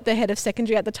actually fought the head of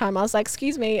secondary at the time. I was like,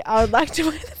 excuse me, I would like to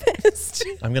wear the vest.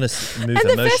 I'm going to move And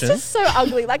the vest emotion. is so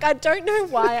ugly. Like I don't know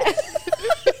why.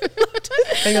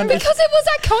 Hang on. Because it was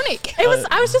iconic.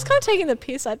 I was just kind of taking the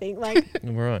piss, I think. Like,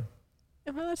 Right.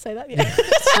 am I allowed to say that? Yeah.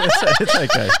 It's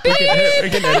okay. We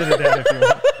can edit it out if you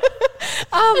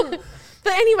want.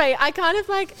 But anyway, I kind of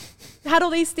like had all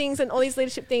these things and all these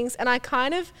leadership things, and I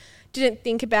kind of didn't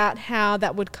think about how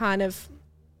that would kind of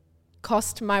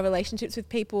cost my relationships with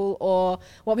people or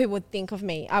what people would think of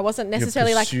me. I wasn't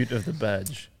necessarily Your like, pursuit of the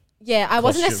badge. yeah, I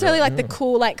wasn't you, necessarily right? like the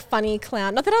cool, like funny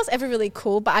clown. Not that I was ever really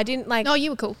cool, but I didn't like No,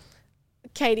 you were cool.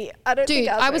 Katie. I don't Dude, think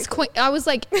I I was very I was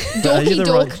like But are you dorky the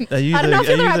dork. right? Are you I don't the, know if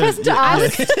you're the are you right person to yeah.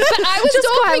 ask. But I was Just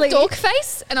dork quietly. with dork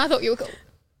face and I thought you were cool.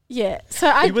 Yeah. So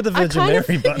I You were the I Virgin kind of-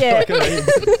 Mary, but yeah.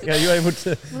 like, are you able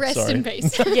to Rest sorry. in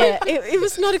peace. Yeah, it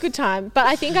was not a good time. But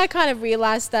I think I kind of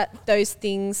realized that those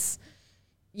things,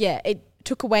 it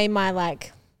took away my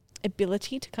like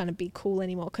ability to kind of be cool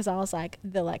anymore because I was like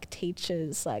the like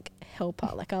teacher's like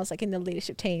helper. Like I was like in the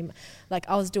leadership team. Like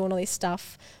I was doing all this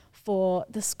stuff for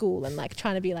the school and like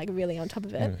trying to be like really on top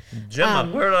of it.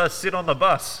 Gemma, where do I sit on the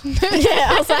bus? Yeah,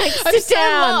 I was like, sit so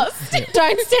down. lost.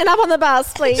 Don't stand up on the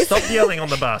bus, please. Stop yelling on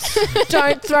the bus.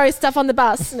 Don't throw stuff on the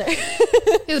bus. No.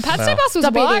 Yeah, the Patsy Wow. bus was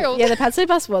Stop eating. wild. Yeah, the Patsy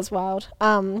bus was wild.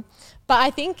 But I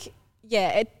think,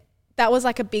 that was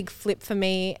like a big flip for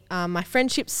me. My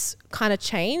friendships kind of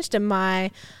changed and my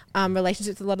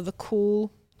relationships with a lot of the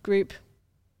cool group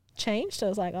changed. I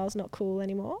was like, I was not cool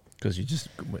anymore.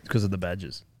 Because of the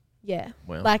badges. Yeah.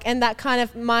 Wow. Like, and that kind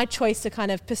of my choice to kind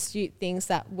of pursue things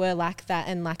that were like that.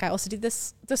 And like, I also did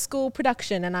the school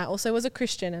production and I also was a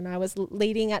Christian and I was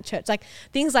leading at church, like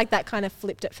things like that kind of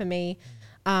flipped it for me.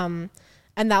 And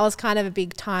that was kind of a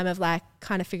big time of like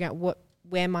kind of figuring out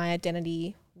where my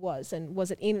identity was, and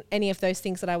was it in any of those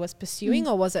things that I was pursuing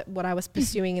or was it what I was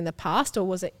pursuing in the past or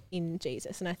was it in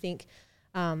Jesus? And I think,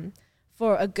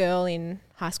 for a girl in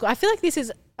high school, I feel like this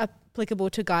is applicable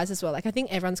to guys as well. Like I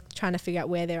think everyone's trying to figure out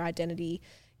where their identity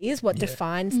is, what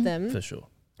defines them. For sure.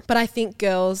 But I think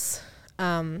girls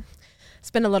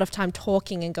spend a lot of time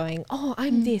talking and going, oh,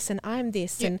 I'm this and I'm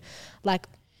this. And like,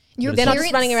 Your they're not just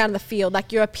appearance- running around the field.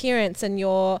 Like your appearance and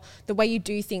the way you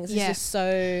do things is Yeah. just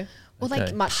so Or like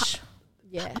Okay. much.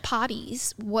 Yeah.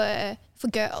 parties were for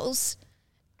girls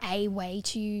a way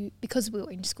to, because we were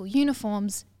in school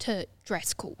uniforms, to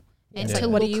dress cool. And Yeah. to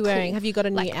What are look you wearing? cool. Have you got a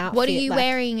new Like, outfit? what are you Like-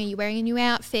 wearing? Are you wearing a new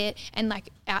outfit? And like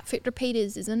outfit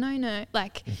repeaters is a no.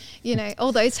 Like, you know,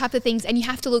 all those type of things. And you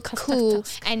have to look cool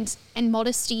and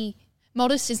modesty.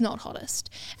 Modest is not hottest.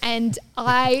 And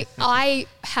I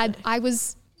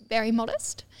was very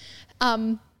modest.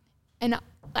 And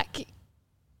like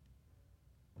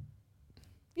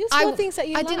You just want things that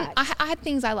you like. I had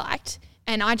things I liked,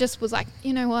 and I just was like,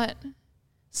 you know what,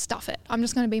 stuff it. I'm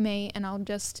just going to be me, and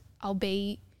I'll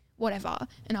be whatever,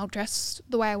 and I'll dress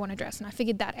the way I want to dress. And I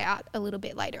figured that out a little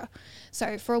bit later.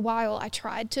 So for a while, I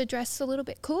tried to dress a little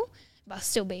bit cool, but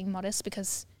still being modest,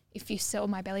 because if you saw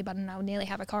my belly button, I would nearly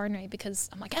have a coronary, because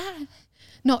I'm like,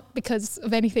 not because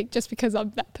of anything, just because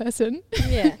I'm that person.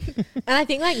 Yeah. And I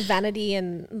think like vanity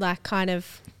and like kind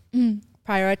of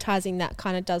prioritizing that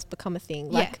kind of does become a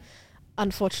thing. Like,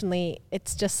 unfortunately,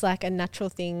 it's just like a natural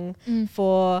thing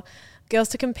for girls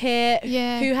to compare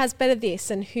who has better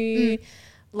this and who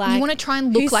like. You want to try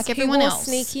and look like everyone who wore else.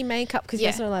 sneaky makeup, because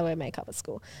you're not allowed to wear makeup at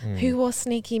school. Who wore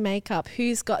sneaky makeup?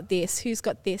 Who's got this? Who's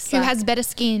got this? Who Like, has better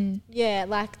skin? yeah,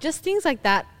 like just things like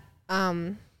that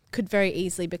could very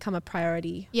easily become a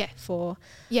priority for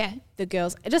Yeah. the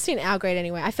girls, just in our grade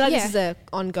anyway. I feel like this is a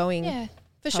ongoing Yeah,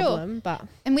 for sure. problem, but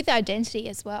And with identity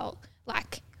as well,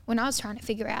 like when I was trying to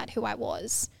figure out who I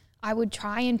was, I would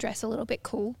try and dress a little bit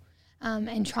cool.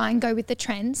 and try and go with the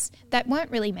trends that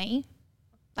weren't really me.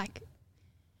 Like,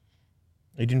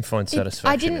 You didn't find satisfaction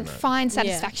I didn't in that. find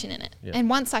satisfaction in it. Yeah. And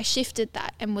once I shifted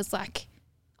that and was like,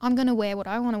 I'm going to wear what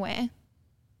I want to wear,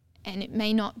 and it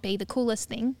may not be the coolest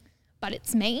thing, but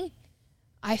it's me,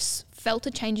 I felt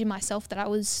a change in myself that I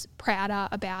was prouder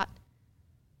about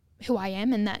who I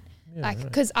am, and that,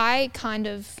 because I kind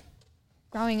of,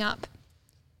 growing up,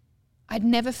 I'd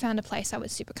never found a place I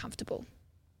was super comfortable,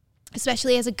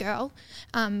 especially as a girl,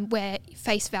 where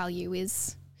face value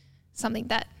is something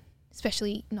that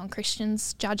especially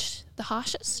non-Christians judge the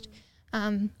harshest.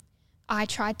 I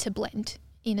tried to blend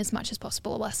in as much as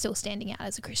possible while still standing out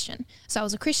as a Christian. So I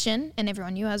was a Christian and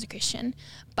everyone knew I was a Christian,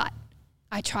 but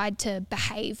I tried to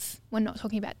behave when not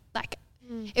talking about, like,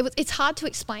 it's hard to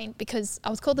explain because I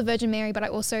was called the Virgin Mary, but I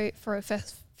also for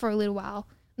a little while,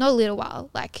 not a little while,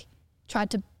 like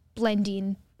tried to blend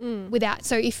in without.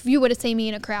 So if you were to see me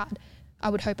in a crowd, I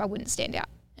would hope I wouldn't stand out,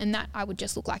 and that I would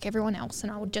just look like everyone else,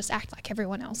 and I would just act like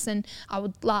everyone else, and I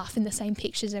would laugh in the same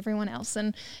pictures as everyone else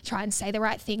and try and say the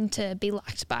right thing to be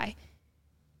liked by.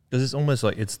 Because it's almost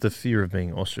like it's the fear of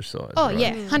being ostracized. Oh, right?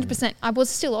 yeah, 100%. I was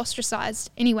still ostracized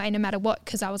anyway, no matter what,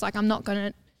 because I was like, I'm not going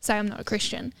to say I'm not a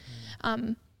Christian.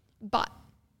 But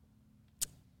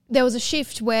there was a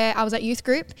shift where I was at youth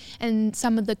group and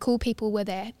some of the cool people were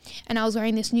there, and I was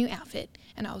wearing this new outfit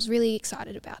and I was really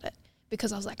excited about it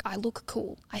because I was like, I look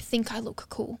cool. I think I look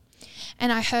cool.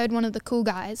 And I heard one of the cool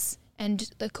guys and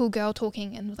the cool girl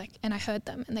talking, and I heard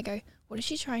them and they go, what is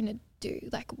she trying to do?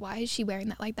 Like, why is she wearing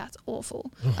that? Like, that's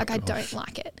awful. I don't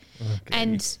like it. Okay.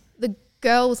 And the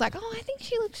girl was like, oh, I think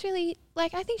she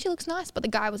looks nice. But the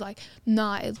guy was like,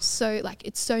 nah, it's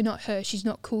so not her. She's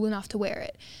not cool enough to wear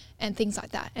it, and things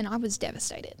like that. And I was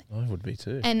devastated. I would be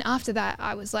too. And after that,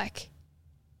 I was like,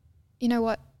 you know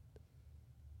what?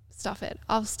 Stuff it.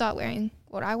 I'll start wearing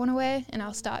what I want to wear, and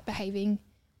I'll start behaving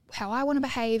how I want to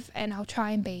behave, and I'll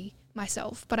try and be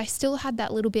myself. But I still had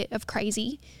that little bit of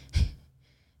crazy,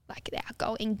 like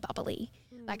outgoing, bubbly.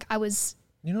 Like I was...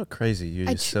 You're not crazy, you're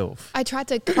yourself. I tried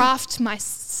to craft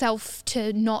myself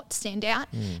to not stand out.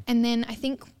 And then I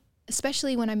think,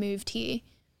 especially when I moved here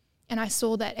and I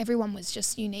saw that everyone was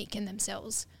just unique in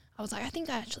themselves, I was like, I think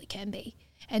I actually can be.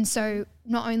 And so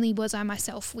not only was I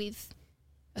myself with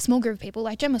a small group of people,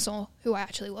 like Gemma saw who I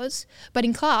actually was, but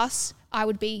in class I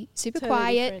would be super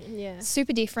quiet,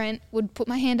 super different, would put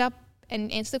my hand up and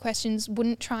answer the questions,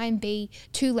 wouldn't try and be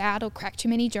too loud or crack too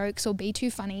many jokes or be too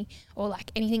funny or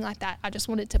like anything like that. I just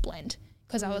wanted to blend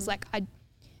because I was like, I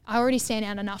already stand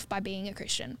out enough by being a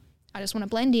Christian. I just want to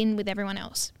blend in with everyone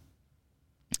else,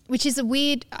 which is a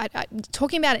weird,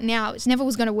 talking about it now, it never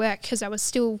was going to work because I was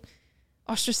still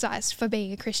ostracized for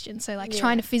being a Christian. So like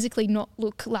trying to physically not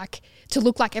look like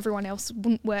everyone else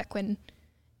wouldn't work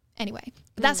anyway,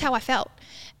 but that's how I felt.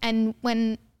 And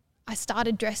when I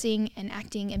started dressing and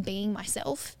acting and being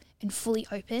myself and fully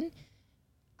open,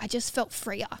 I just felt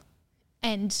freer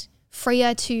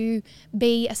to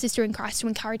be a sister in Christ, to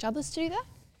encourage others to do that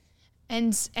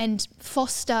and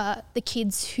foster the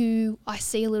kids who I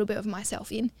see a little bit of myself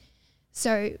in.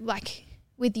 So like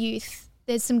with youth,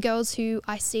 there's some girls who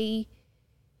I see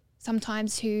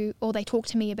sometimes or they talk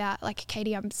to me about like,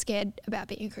 Katie, I'm scared about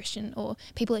being a Christian, or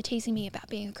people are teasing me about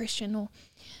being a Christian, or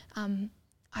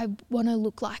I want to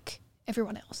look like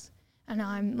everyone else. And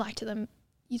I'm like to them,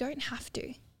 you don't have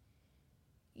to.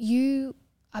 You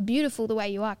are beautiful the way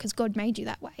you are because God made you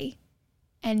that way.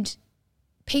 And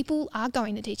people are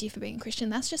going to teach you for being a Christian.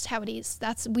 That's just how it is.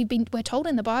 We're told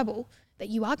in the Bible that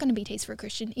you are going to be teased for a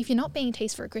Christian. If you're not being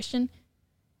teased for a Christian,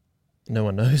 no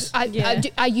one knows. Are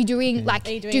you doing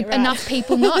enough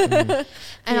people not? And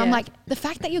I'm like, the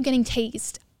fact that you're getting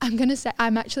teased, I'm going to say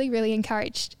I'm actually really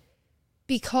encouraged,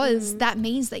 because that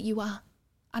means that you are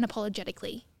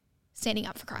unapologetically standing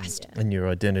up for Christ. And your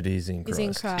identity is in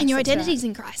Christ. And your identity is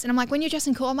in Christ. And I'm like, when you're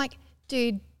dressing cool, I'm like,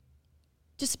 dude,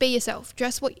 just be yourself.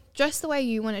 Dress the way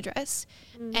you want to dress.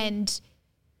 And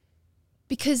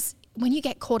because when you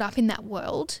get caught up in that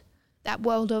world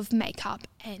of makeup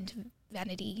and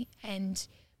vanity and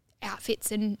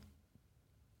outfits and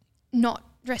not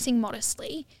dressing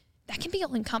modestly, that can be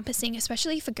all encompassing,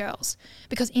 especially for girls,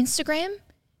 because Instagram,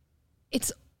 it's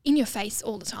in your face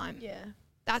all the time. Yeah.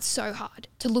 That's so hard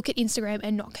to look at Instagram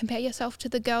and not compare yourself to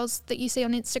the girls that you see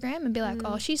on Instagram and be like,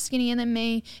 oh, she's skinnier than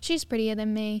me, she's prettier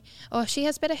than me, or she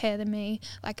has better hair than me.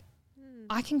 Like,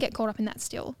 I can get caught up in that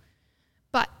still.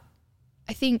 But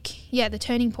I think, the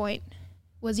turning point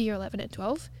was year 11 and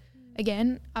 12.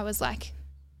 Again, I was like,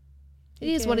 it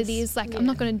is what it is. Like, I'm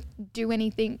not going to do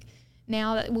anything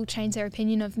now that will change their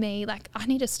opinion of me. Like, I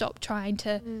need to stop trying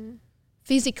to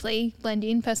physically blend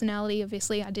in. Personality,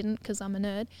 obviously, I didn't because I'm a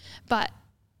nerd. But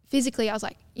physically, I was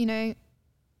like, you know,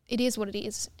 it is what it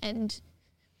is. And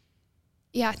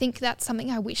yeah, I think that's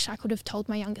something I wish I could have told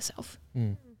my younger self.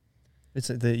 It's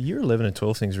the year 11 and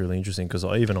 12 thing is really interesting because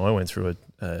I went through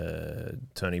a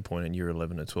turning point in year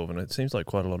 11 and 12, and it seems like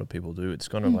quite a lot of people do. It's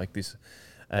kind of like this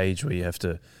age where you have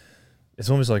to. It's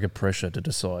almost like a pressure to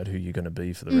decide who you're going to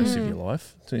be for the rest of your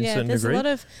life to a certain there's degree. a lot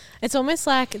of. It's almost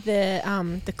like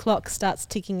the clock starts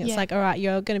ticking. It's like, all right,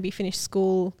 you're going to be finished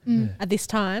school at this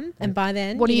time, and by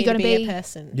then, what are you going to be a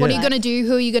person? What are you going to do?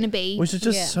 Who are you going to be? Which is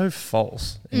just so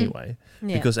false, anyway.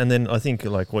 Yeah. Because and then I think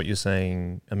like what you're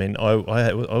saying. I mean, I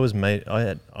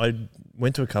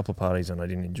went to a couple of parties and I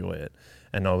didn't enjoy it,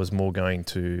 and I was more going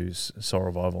to Soul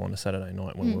Revival on a Saturday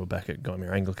night when we were back at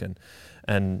Guymer Anglican,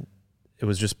 and it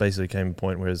was just basically came a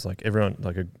point where it's like everyone,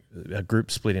 like a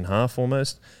group split in half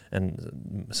almost,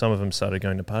 and some of them started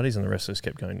going to parties and the rest of us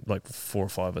kept going, like 4 or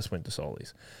 5 of us went to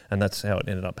Solies. And that's how it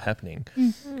ended up happening.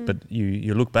 But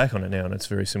you look back on it now and it's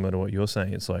very similar to what you're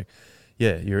saying. It's like,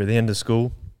 yeah, you're at the end of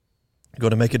school, you've got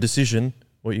to make a decision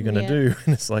what you're going to do.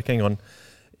 And it's like, hang on,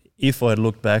 if I'd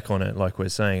looked back on it, like we're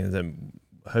saying, then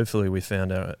hopefully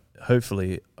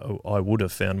I would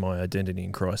have found my identity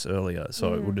in Christ earlier.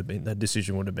 So it would have been, that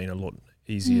decision would have been a lot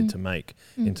easier to make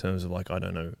in terms of like, I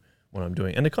don't know what I'm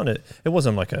doing. And it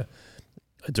wasn't like a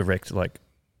direct like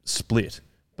split,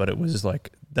 but it was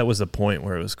like, that was the point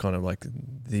where it was kind of like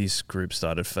these groups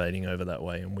started fading over that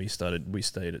way and we stayed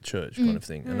at church kind of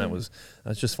thing. And I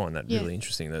just find that really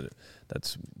interesting that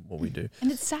that's what we do.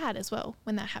 And it's sad as well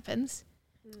when that happens.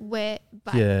 It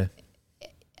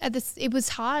was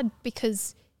hard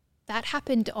because that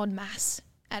happened en masse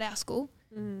at our school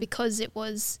because it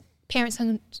was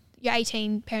you're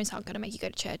 18, parents aren't going to make you go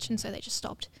to church, and so they just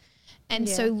stopped. And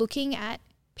so looking at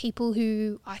people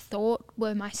who I thought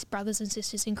were my brothers and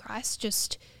sisters in Christ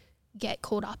just get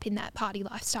caught up in that party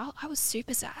lifestyle, I was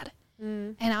super sad.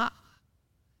 And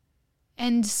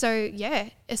so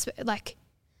it's like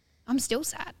I'm still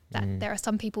sad that there are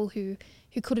some people who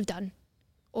could have done,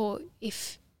 or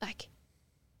if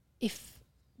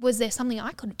was there something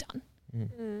I could have done?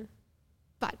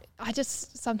 But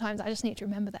sometimes I just need to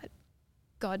remember that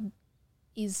God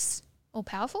is all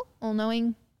powerful, all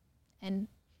knowing, and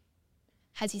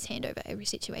has his hand over every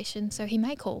situation. So he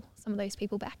may call some of those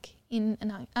people back in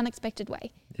an unexpected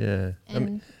way. Yeah. I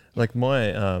mean, like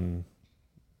my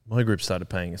group started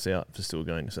paying us out for still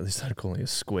going. So they started calling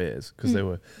us Squares because they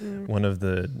were one of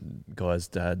the guys'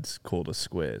 dads called us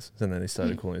Squares. And then they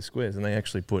started calling us Squares. And they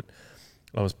actually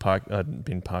I'd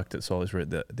been parked at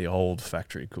Solihull at the old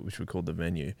factory, which we called the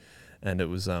Venue. And it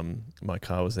was, my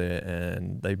car was there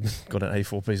and they got an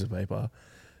A4 piece of paper,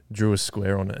 drew a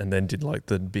square on it and then did like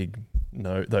the big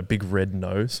red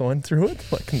no sign through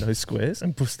it, like no squares,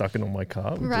 and stuck it on my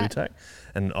car with blue tack.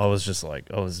 And I was just like,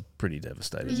 I was pretty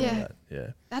devastated by that.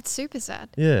 Yeah. That's super sad.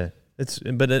 Yeah.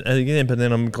 But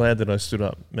then I'm glad that I stood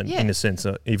up in a sense,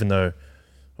 even though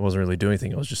I wasn't really doing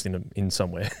anything. I was just in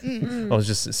somewhere. I was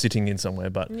just sitting in somewhere,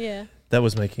 but that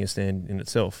was making a stand in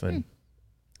itself. And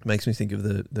it makes me think of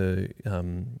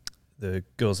the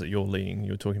girls that you're leading.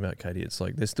 You were talking about, Katie. It's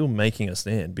like they're still making a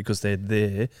stand because they're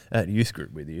there at youth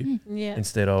group with you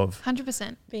instead of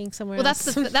 100% being somewhere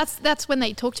else. Well, that's when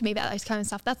they talk to me about those kind of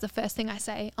stuff. That's the first thing I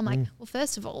say. I'm like, well,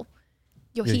 first of all,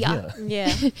 you're here.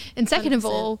 Yeah. And second 100%. of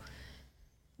all,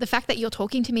 the fact that you're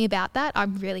talking to me about that,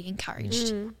 I'm really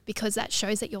encouraged because that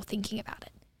shows that you're thinking about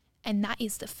it. And that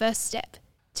is the first step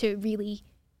to really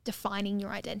defining your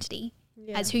identity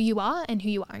as who you are and who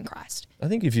you are in Christ. I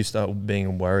think if you start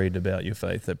being worried about your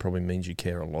faith, that probably means you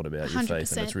care a lot about your 100%.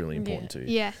 faith, and it's really important to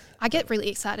you. Yeah. I get really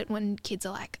excited when kids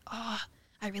are like, oh,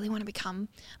 I really want to become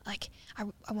like,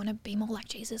 I want to be more like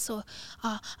Jesus, or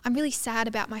I'm really sad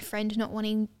about my friend not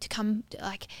wanting to come to,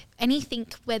 like, anything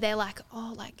where they're like,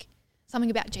 oh, like something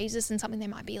about Jesus and something they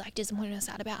might be like disappointed or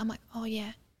sad about. I'm like, oh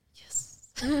yeah, yes.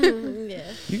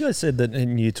 You guys said that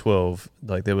in year 12,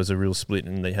 like there was a real split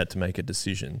and they had to make a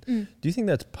decision. Do you think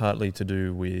that's partly to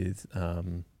do with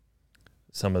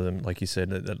some of them, like you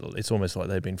said, that it's almost like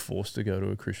they've been forced to go to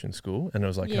a Christian school, and it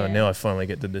was like, oh, now I finally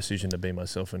get the decision to be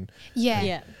myself. And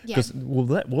because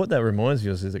what that reminds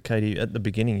me of is that, Katie, at the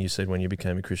beginning you said when you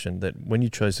became a Christian that when you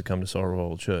chose to come to Soul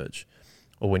Revival Church,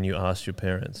 or when you asked your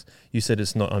parents, you said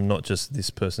I'm not just this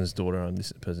person's daughter, I'm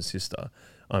this person's sister.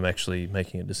 I'm actually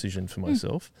making a decision for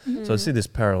myself. So I see there's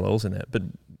parallels in that. But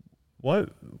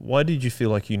why did you feel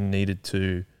like you needed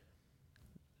to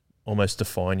almost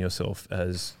define yourself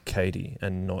as Katie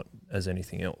and not as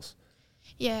anything else?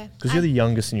 Yeah. Because you're the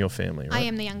youngest in your family, right? I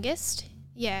am the youngest.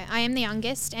 Yeah, I am the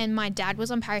youngest, and my dad was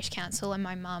on parish council and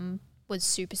my mum was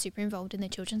super, super involved in the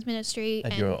children's ministry.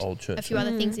 At and your old church. a few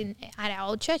other things at our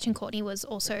old church, and Courtney was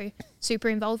also super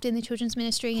involved in the children's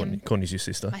ministry. Courtney's your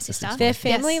sister. My sister. Their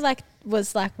family Yes.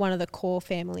 was one of the core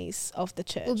families of the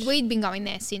church. Well, we'd been going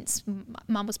there since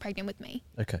Mum was pregnant with me.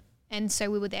 Okay. And so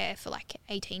we were there for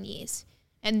 18 years.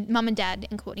 And Mum and Dad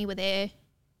and Courtney were there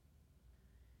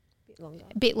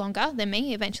a bit longer than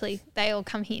me. Eventually, they all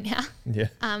come here now. Yeah.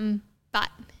 But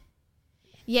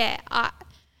yeah,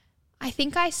 I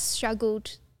think I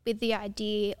struggled with the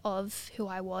idea of who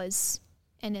I was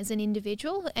and as an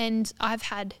individual. And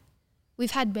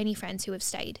we've had many friends who have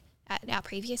stayed at our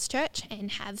previous church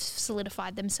and have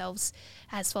solidified themselves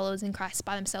as followers in Christ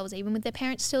by themselves, even with their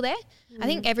parents still there. I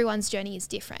think everyone's journey is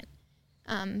different.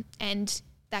 And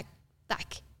that,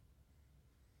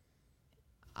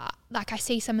 I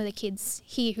see some of the kids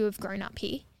here who have grown up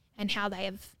here and how they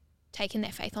have taken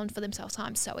their faith on for themselves.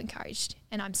 I'm so encouraged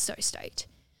and I'm so stoked.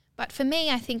 But for me,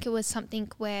 I think it was something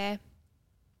where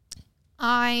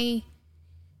I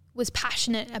was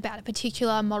passionate about a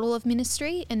particular model of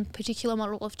ministry and particular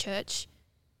model of church.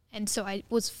 And so I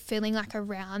was feeling like a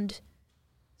round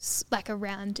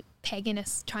peg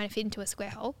trying to fit into a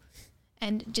square hole,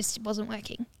 and just wasn't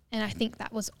working. And I think I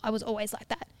was always like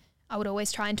that. I would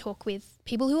always try and talk with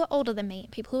people who are older than me,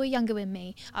 people who are younger than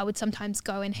me. I would sometimes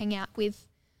go and hang out with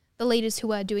the leaders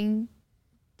who are doing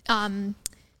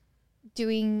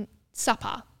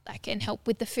supper, and help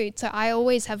with the food. So I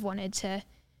always have wanted to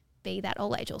be that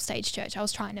all age, all stage church. I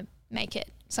was trying to make it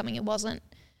something it wasn't.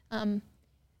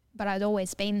 But I'd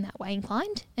always been that way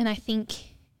inclined. And I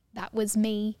think that was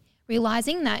me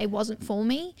realising that it wasn't for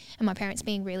me, and my parents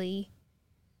being really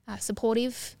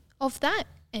supportive of that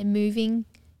and moving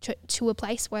to a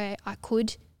place where I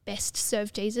could best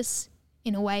serve Jesus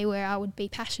in a way where I would be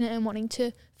passionate and wanting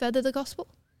to further the gospel.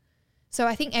 So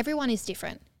I think everyone is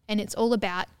different, and it's all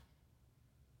about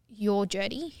your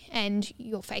journey and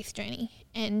your faith journey.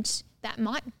 And that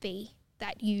might be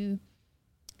that you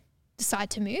decide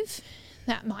to move.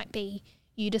 That might be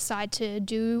you decide to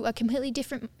do a completely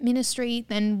different ministry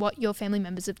than what your family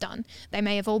members have done. They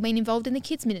may have all been involved in the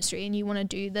kids ministry and you want to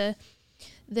do the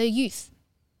youth.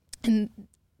 And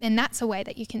that's a way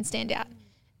that you can stand out.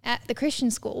 At the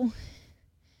Christian school,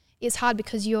 it's hard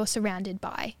because you're surrounded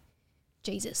by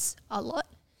Jesus a lot.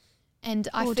 And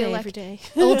I all feel day, like every day.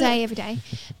 all day, every day,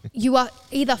 you are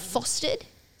either fostered.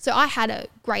 So I had a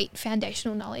great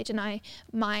foundational knowledge, and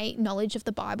my knowledge of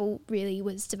the Bible really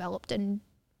was developed and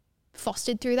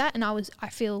fostered through that. And I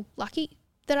feel lucky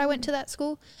that I went to that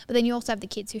school. But then you also have the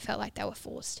kids who felt like they were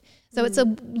forced. So it's a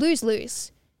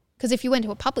lose-lose. Because if you went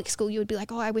to a public school, you would be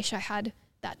like, oh, I wish I had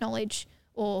that knowledge,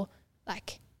 or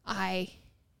I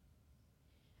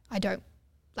don't,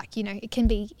 it can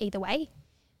be either way.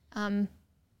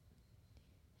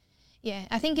 Yeah,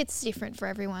 I think it's different for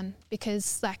everyone,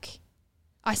 because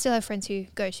I still have friends who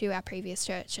go to our previous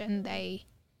church and they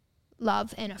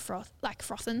love and are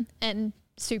frothing and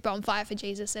super on fire for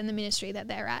Jesus and the ministry that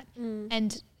they're at,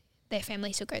 and their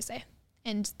family still goes there,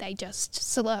 and they just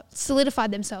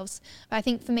solidified themselves. But I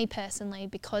think for me personally,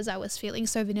 because I was feeling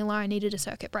so vanilla, I needed a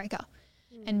circuit breaker,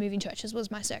 and moving churches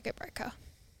was my circuit breaker.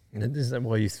 And is that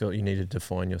why you felt you needed to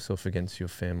define yourself against your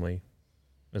family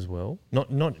as well?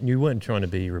 Not you weren't trying to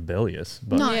be rebellious,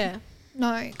 but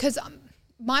No, because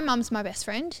my mum's my best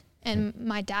friend, and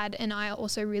my dad and I are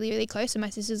also really, really close, and my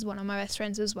sister's one of my best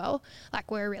friends as well.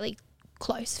 We're a really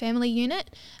close family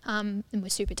unit, and we're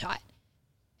super tight.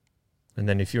 And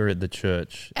then if you're at the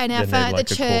church, and then they're like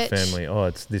the a church, core family. Oh,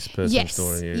 it's this person's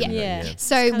story. Yeah.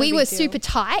 So we were super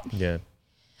tight. Yeah.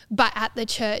 But at the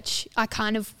church,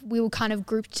 we were kind of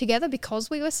grouped together because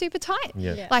we were super tight.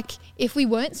 Yeah. If we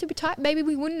weren't super tight, maybe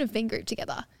we wouldn't have been grouped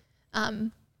together.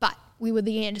 But we were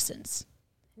the Andersons.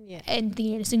 Yeah. And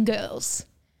the Anderson girls.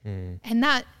 And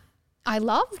that I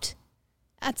loved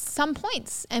at some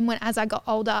points. And as I got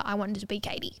older, I wanted to be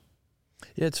Katie.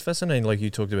 Yeah, it's fascinating. You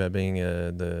talked about being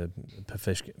the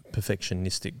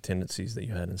perfectionistic tendencies that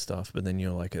you had and stuff, but then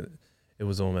you're like, it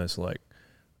was almost like,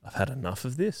 I've had enough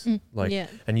of this. And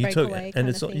you took, and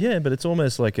it's but it's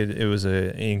almost like it was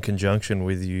in conjunction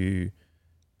with you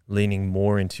leaning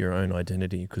more into your own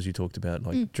identity, because you talked about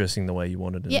dressing the way you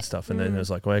wanted and stuff, and then it was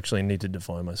like, I actually need to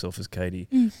define myself as Katie.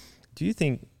 Do you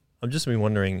think? I've just been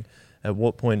wondering, at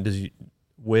what point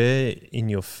where in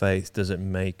your faith does it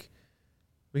make?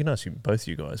 We can ask you both,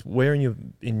 you guys. Where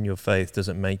in your faith does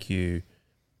it make you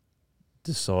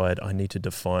decide I need to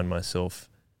define myself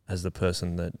as the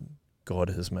person that God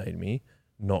has made me,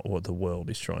 not what the world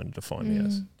is trying to define me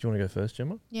as? Do you want to go first,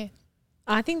 Gemma? Yeah.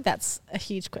 I think that's a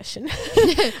huge question,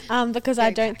 because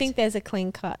I don't think there's a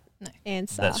clean cut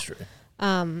answer. That's true.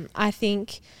 I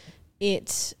think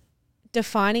it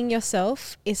defining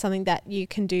yourself is something that you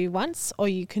can do once or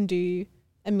you can do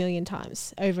a million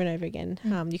times over and over again.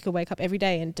 You could wake up every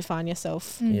day and define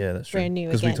yourself Yeah, that's true. brand new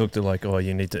Because we again. talked to like, you're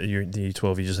year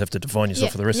 12, you just have to define yourself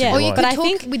Yeah. for the rest Yeah. of Or your you life. could But I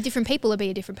talk think- with different people and be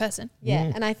a different person. Yeah,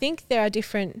 Mm. and I think there are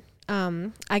different,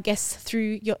 I guess,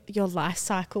 through your life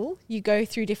cycle, you go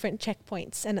through different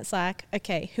checkpoints, and it's like,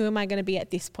 okay, who am I going to be at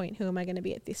this point? Who am I going to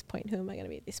be at this point? Who am I going to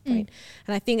be at this point?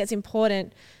 And I think it's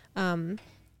important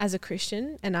as a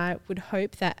Christian, and I would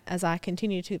hope that as I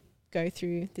continue to go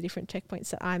through the different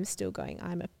checkpoints that I'm still going,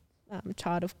 I'm a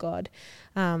child of God,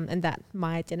 and that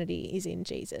my identity is in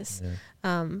Jesus.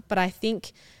 Yeah. But I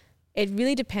think it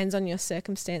really depends on your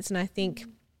circumstance, and I think,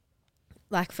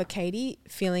 like for Katie,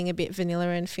 feeling a bit vanilla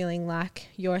and feeling like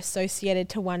you're associated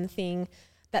to one thing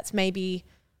that's maybe,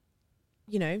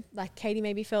 you know, like Katie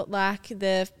maybe felt like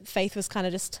the faith was kind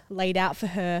of just laid out for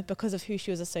her because of who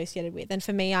she was associated with. And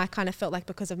for me, I kind of felt like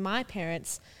because of my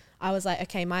parents, I was like,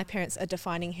 okay, my parents are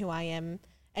defining who I am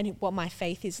and what my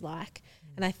faith is like.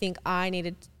 And I think I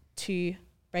needed to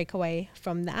break away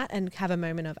from that and have a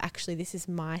moment of actually this is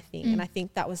my thing. And I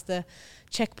think that was the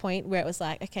checkpoint where it was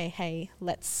like, okay, hey,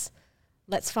 let's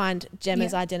find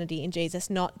Gemma's identity in Jesus,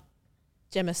 not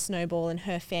Gemma Snowball and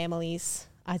her family's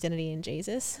identity in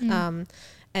Jesus,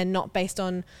 and not based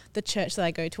on the church that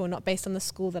I go to or not based on the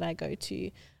school that I go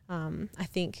to. I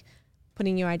think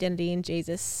putting your identity in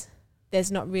Jesus,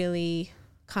 there's not really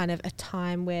kind of a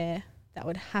time where that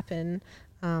would happen,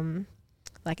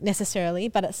 like necessarily,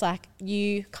 but it's like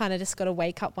you kind of just got to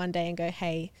wake up one day and go,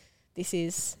 hey, this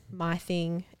is my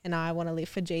thing and I want to live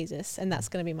for Jesus, and that's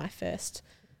going to be my first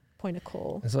point of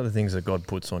call. It's like the things that God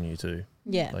puts on you too.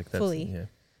 Yeah, Like that's, fully. Yeah.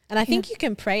 And I think you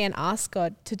can pray and ask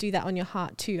God to do that on your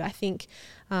heart too. I think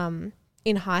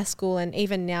in high school and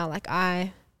even now, like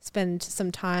I spend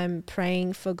some time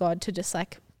praying for God to just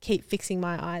like keep fixing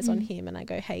my eyes on him. And I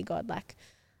go, hey God, like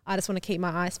I just want to keep my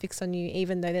eyes fixed on you,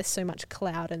 even though there's so much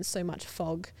cloud and so much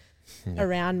fog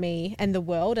around me and the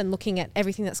world, and looking at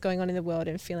everything that's going on in the world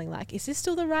and feeling like, is this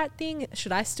still the right thing?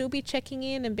 Should I still be checking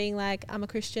in and being like, I'm a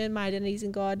Christian, my identity's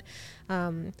in God?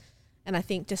 And I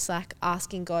think just like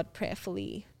asking God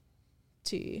prayerfully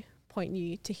to point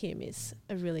you to him is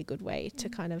a really good way to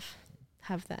kind of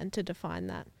have that and to define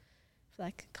that. I feel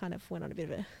like kind of went on a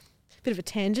bit of a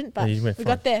tangent, but You went we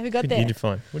fine. got there. You did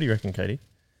fine. What do you reckon, Katie?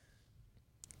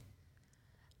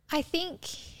 I think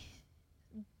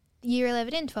year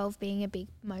 11 and 12 being a big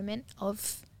moment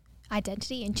of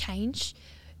identity and change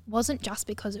wasn't just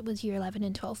because it was year 11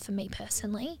 and 12 for me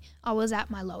personally. I was at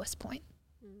my lowest point,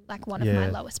 like one of my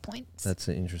lowest points. That's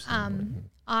an interesting point.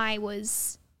 I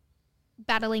was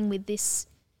battling with this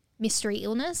mystery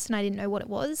illness and I didn't know what it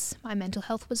was. My mental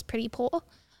health was pretty poor.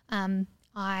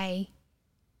 I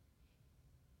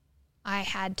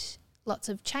had lots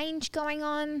of change going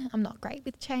on. I'm not great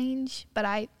with change, but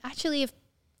I actually have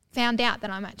found out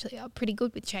that I'm actually pretty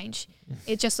good with change.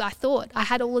 It's just I thought I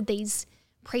had all of these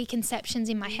preconceptions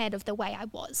in my head of the way I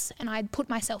was, and I'd put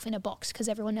myself in a box because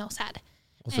everyone else had.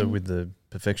 Also, with the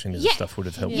perfectionism stuff would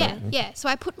have helped. Yeah, that. yeah. So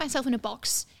I put myself in a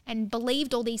box and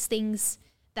believed all these things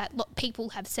that people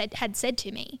had said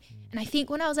to me. And I think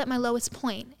when I was at my lowest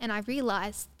point and I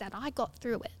realized that I got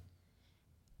through it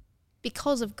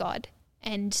because of God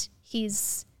and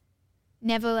his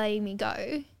never letting me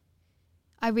go,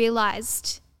 I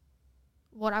realized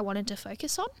what I wanted to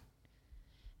focus on.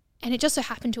 And it just so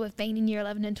happened to have been in year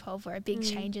 11 and 12 where a big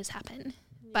changes happen.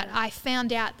 But I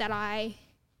found out that I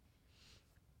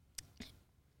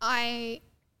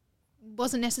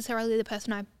wasn't necessarily the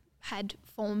person I had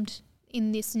formed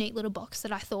in this neat little box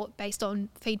that I thought based on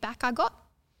feedback I got.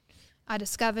 I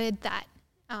discovered that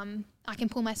I can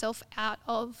pull myself out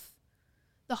of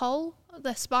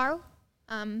the spiral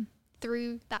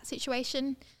through that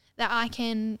situation, that I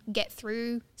can get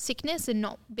through sickness and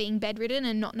not being bedridden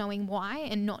and not knowing why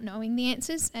and not knowing the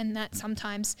answers, and that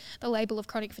sometimes the label of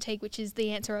chronic fatigue, which is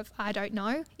the answer of I don't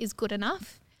know, is good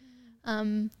enough.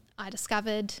 I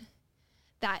discovered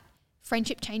that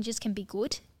friendship changes can be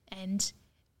good and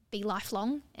be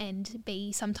lifelong and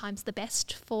be sometimes the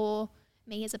best for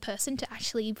me as a person to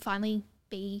actually finally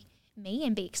be me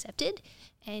and be accepted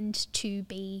and to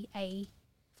be a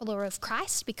follower of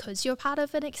Christ because you're part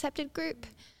of an accepted group.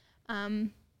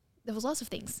 There was lots of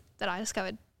things that I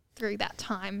discovered through that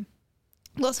time.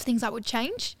 Lots of things I would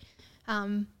change.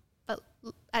 But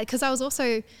because I was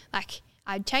also like,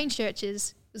 I'd changed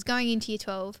churches, was going into year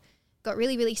 12, got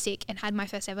really, really sick and had my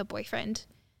first ever boyfriend,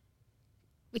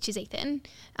 which is Ethan.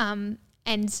 And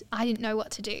I didn't know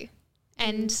what to do.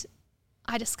 And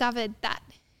I discovered that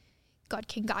God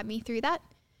can guide me through that.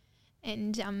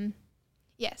 And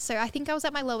Yeah, so I think I was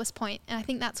at my lowest point, and I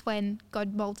think that's when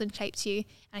God molds and shapes you.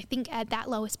 And I think at that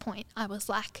lowest point, I was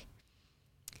like,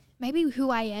 maybe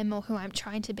who I am or who I'm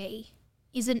trying to be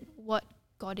isn't what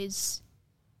God has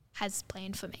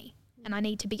planned for me. And I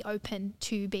need to be open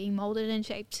to being molded and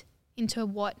shaped into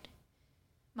what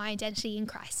my identity in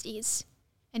Christ is.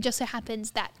 And just so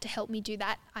happens that to help me do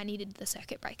that, I needed the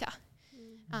circuit breaker.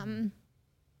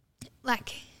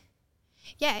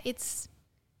 It's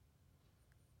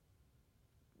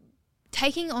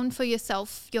taking on for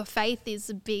yourself your faith is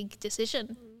a big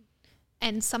decision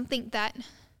and something that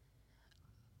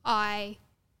I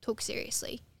took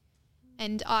seriously.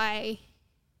 And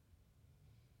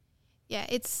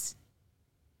it's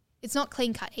not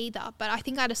clean cut either, but I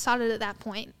think I decided at that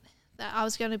point that I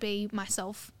was going to be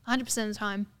myself 100% of the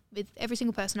time with every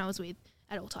single person I was with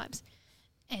at all times.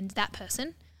 And that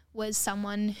person was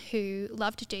someone who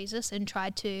loved Jesus and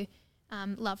tried to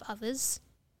love others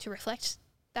to reflect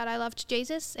that I loved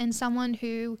Jesus, and someone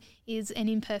who is an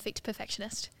imperfect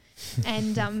perfectionist.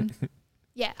 And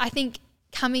I think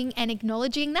coming and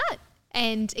acknowledging that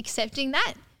and accepting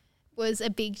that was a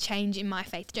big change in my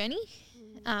faith journey.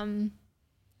 I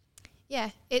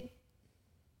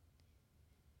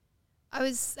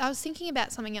was thinking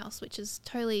about something else, which is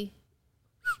totally,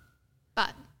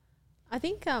 but I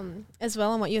think as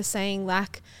well on what you're saying,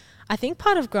 like I think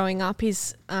part of growing up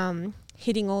is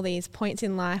hitting all these points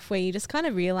in life where you just kind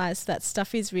of realize that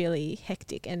stuff is really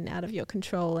hectic and out of your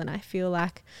control. And I feel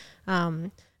like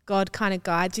God kind of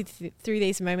guides you through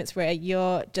these moments where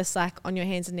you're just like on your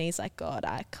hands and knees, like, God,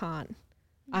 I can't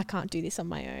do this on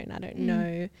my own. I don't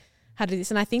know how to do this.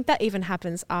 And I think that even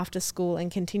happens after school and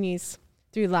continues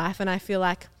through life. And I feel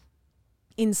like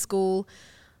in school,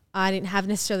 I didn't have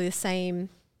necessarily the same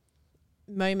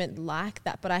moment like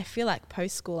that, but I feel like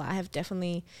post school, I have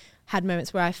definitely had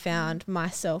moments where I found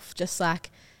myself just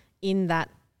like in that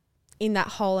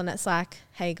hole, and it's like,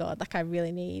 hey God, like I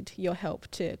really need your help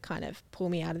to kind of pull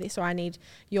me out of this, or I need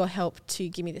your help to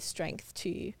give me the strength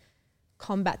to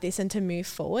combat this and to move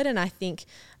forward. And I think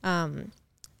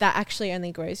that actually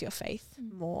only grows your faith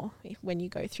more when you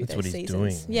go through those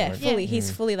seasons. Fully.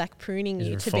 He's fully like pruning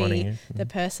you to be the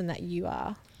person that you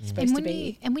are supposed to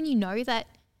be. And when you know that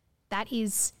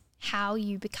is how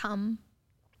you become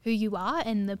who you are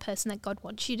and the person that God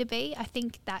wants you to be, I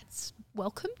think that's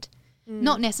welcomed,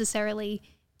 not necessarily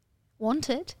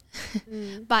wanted.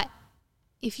 But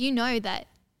if you know that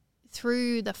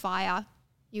through the fire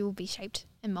you will be shaped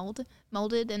and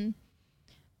molded, and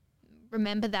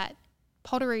remember that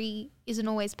pottery isn't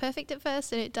always perfect at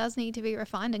first and it does need to be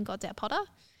refined, and God's our potter.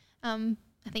 I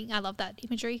think I love that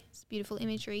imagery. It's beautiful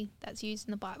imagery that's used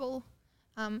in the Bible.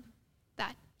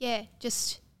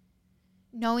 Just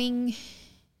knowing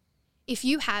if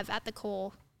you have at the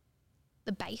core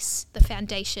the base, the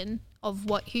foundation of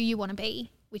who you want to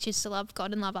be, which is to love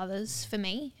God and love others for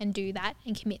me, and do that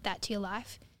and commit that to your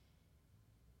life.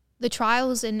 The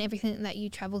trials and everything that you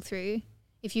travel through,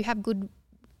 if you have good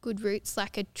roots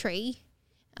like a tree,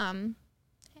 and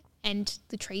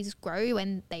the trees grow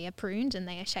and they are pruned and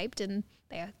they are shaped and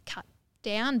they are cut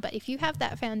down, but if you have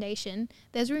that foundation,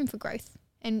 there's room for growth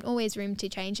and always room to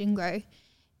change and grow.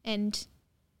 And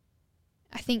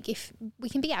I think if we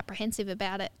can be apprehensive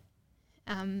about it,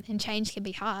 and change can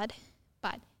be hard,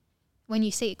 but when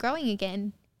you see it growing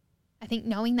again, I think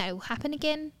knowing that it will happen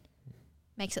again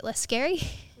makes it less scary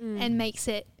and makes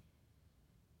it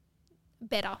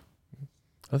better.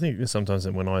 I think sometimes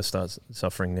when I start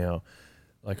suffering now,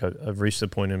 like I've reached a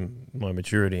point in my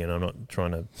maturity, and I'm not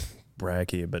trying to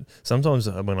brag here, but sometimes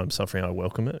when I'm suffering, I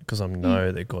welcome it because I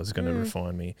know that God's going to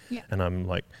refine me. Yeah. And I'm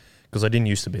like, because I didn't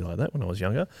used to be like that when I was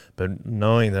younger, but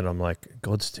knowing that I'm like,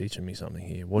 God's teaching me something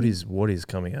here. What is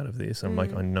coming out of this? I'm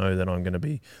like, I know that I'm going to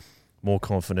be more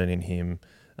confident in Him,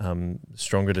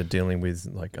 stronger to dealing with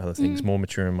like other things, more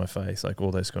mature in my faith, like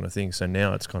all those kind of things. So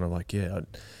now it's kind of like,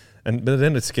 but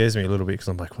then it scares me a little bit because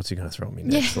I'm like, what's He going to throw at me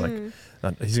next? Like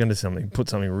He's going to put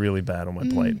something really bad on my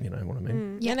plate. You know what I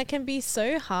mean? Yeah. And it can be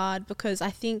so hard because I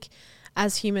think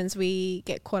as humans, we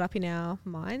get caught up in our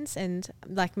minds, and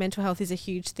like mental health is a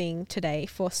huge thing today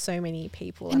for so many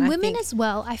people. And women as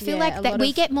well. I feel like that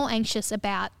we get more anxious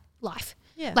about life.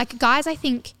 Yeah. Like guys, I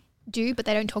think do, but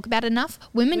they don't talk about it enough.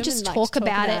 Women just talk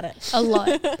about it a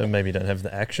lot. But maybe don't have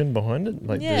the action behind it.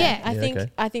 Like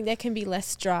I think there can be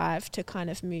less drive to kind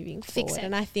of moving forward.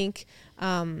 And I think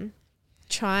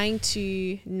trying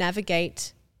to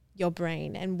navigate your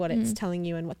brain and what it's telling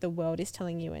you and what the world is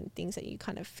telling you and things that you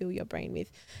kind of fill your brain with,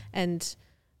 and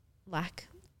like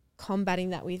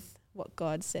combating that with what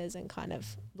God says and kind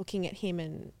of looking at Him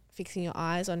and fixing your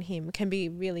eyes on Him can be a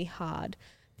really hard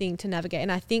thing to navigate.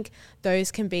 And I think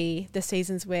those can be the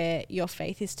seasons where your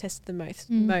faith is tested the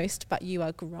most, but you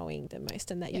are growing the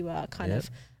most, and that you are kind of,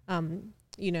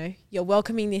 you know, you're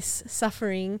welcoming this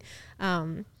suffering,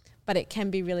 but it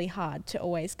can be really hard to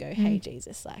always go, hey,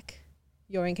 Jesus, like,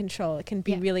 you're in control. It can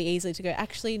be really easy to go,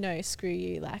 actually, no, screw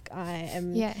you. Like,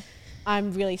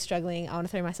 I'm really struggling. I want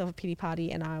to throw myself a pity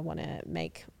party and I want to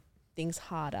make things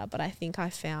harder. But I think I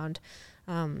found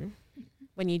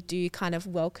when you do kind of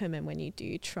welcome, and when you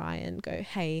do try and go,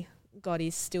 hey, God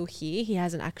is still here, he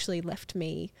hasn't actually left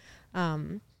me,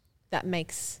 that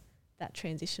makes that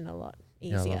transition a lot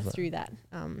easier through that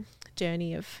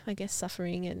journey of, I guess,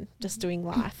 suffering and just doing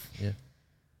life.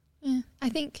 Yeah, I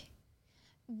think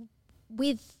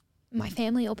with my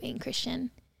family all being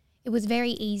Christian, it was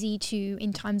very easy to,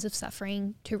 in times of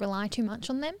suffering, to rely too much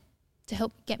on them to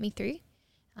help get me through.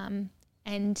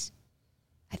 And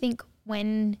I think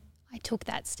when I took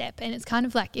that step, and it's kind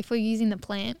of like, if we're using the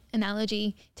plant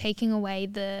analogy, taking away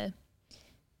the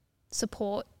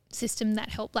support system that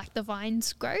helped like the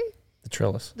vines grow. The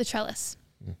trellis.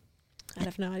 I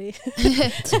have no idea.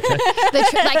 It's okay.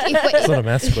 It's not a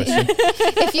maths question.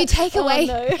 If you take away,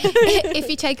 if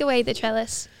you take away the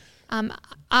trellis,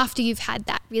 after you've had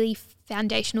that really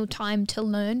foundational time to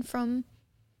learn from,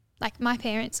 like, my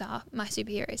parents are my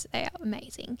superheroes. They are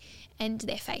amazing, and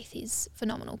their faith is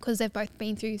phenomenal because they've both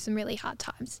been through some really hard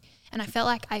times. And I felt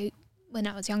like when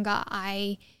I was younger,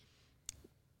 I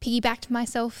piggybacked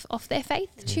myself off their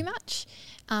faith too much.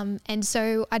 And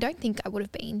so I don't think I would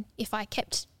have been, if I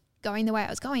kept going the way I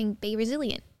was going, be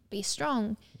resilient, be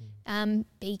strong,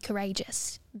 be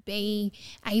courageous, be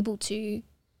able to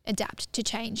adapt to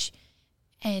change,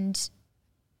 and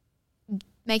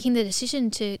making the decision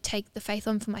to take the faith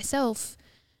on for myself.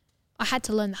 I had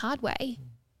to learn the hard way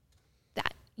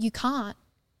that you can't,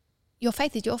 your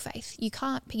faith is your faith. You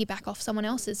can't piggyback off someone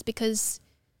else's, because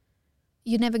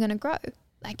you're never going to grow.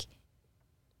 Like,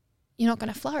 you're not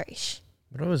going to flourish.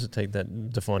 But I always take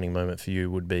that defining moment for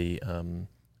you would be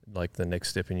like the next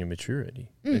step in your maturity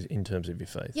in terms of your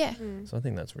faith. Yeah. So I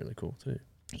think that's really cool too.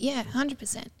 Yeah,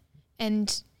 100%.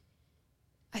 And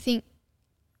I think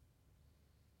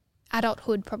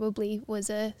adulthood probably was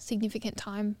a significant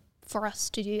time for us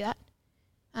to do that.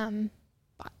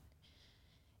 But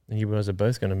and you guys are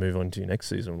both going to move on to your next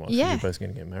season of life. Yeah. You're both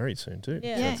going to get married soon too.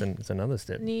 Yeah. So it's another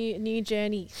step. New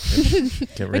journey.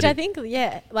 Get ready. Which I think,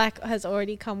 like, has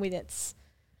already come with its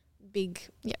big,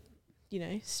 you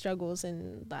know, struggles,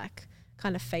 and like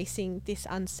kind of facing this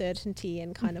uncertainty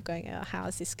and kind of going, oh, how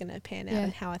is this going to pan out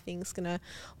and how are things going to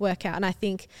work out? And I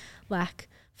think, like,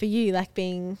 for you, like,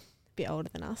 being a bit older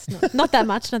than us, not that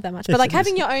much, but like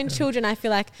having your own children, I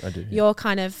feel like you're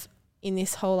kind of in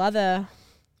this whole other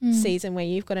season where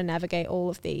you've got to navigate all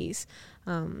of these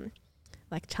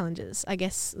like challenges. I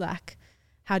guess, like,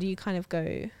 how do you kind of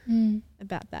go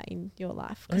about that in your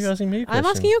life? Are you asking me a question? I'm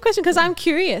asking you a question because I'm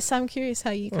curious. I'm curious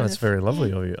how you kind of... That's very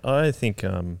lovely of you. I think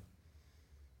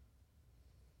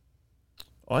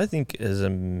as a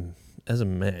man, I'm a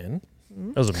man.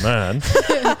 I'm a man.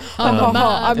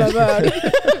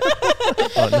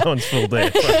 Oh, no one's full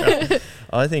there.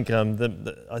 I think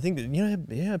I think that,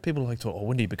 you know, people like to,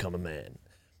 when do you become a man?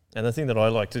 And the thing that I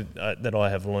like to that I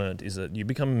have learned is that you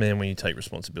become a man when you take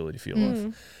responsibility for your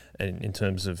life. And in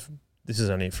terms of, this is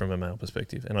only from a male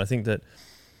perspective. And I think that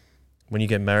when you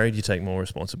get married, you take more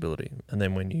responsibility. And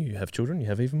then when you have children, you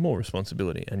have even more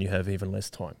responsibility, and you have even less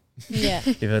time. Yeah.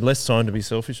 You've had less time to be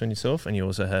selfish on yourself, and you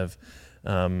also have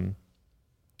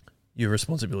your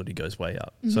responsibility goes way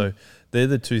up. So they're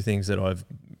the two things that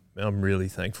I'm really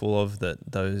thankful of,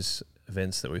 that those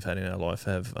events that we've had in our life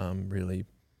have really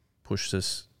pushed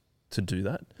us to do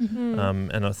that.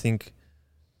 And I think,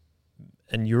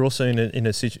 and you're also in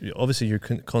a situation, obviously you're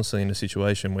constantly in a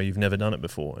situation where you've never done it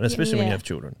before, and especially when you have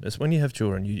children. It's when you have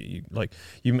children,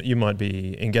 you might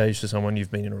be engaged to someone, you've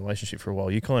been in a relationship for a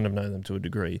while, you kind of know them to a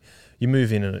degree. You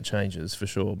move in and it changes for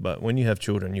sure, but when you have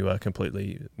children, you are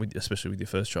completely, especially with your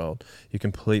first child, you're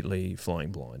completely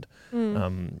flying blind,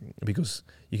 because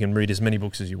you can read as many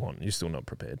books as you want, you're still not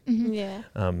prepared.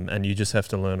 And you just have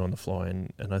to learn on the fly.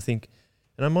 And I think,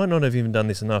 and I might not have even done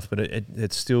this enough, but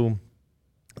it's still,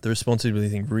 the responsibility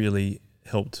thing really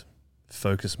helped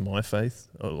focus my faith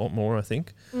a lot more, I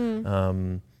think.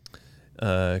 Because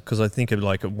I think of,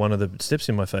 like, one of the steps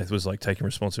in my faith was like taking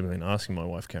responsibility and asking my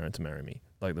wife Karen to marry me.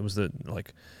 Like, there was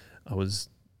I was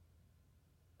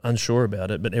unsure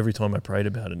about it, but every time I prayed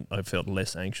about it, I felt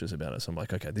less anxious about it. So I'm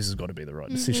like, okay, this has got to be the right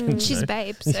decision. She's a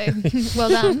babe, so well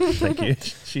done. Thank you.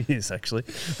 She is, actually.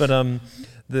 But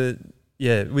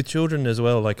with children as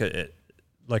well, like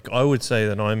I would say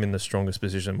that I'm in the strongest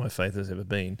position my faith has ever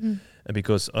been, and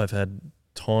because I've had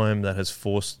time that has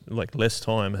forced, like less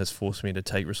time has forced me to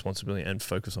take responsibility and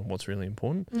focus on what's really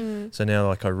important. So now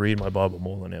like I read my Bible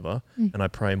more than ever and I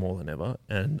pray more than ever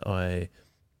and I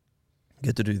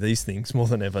get to do these things more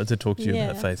than ever to talk to you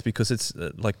about faith, because it's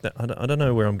like that. I don't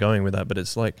know where I'm going with that, but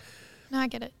it's like, no, I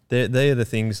get it. They are the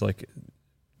things, like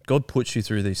God puts you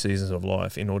through these seasons of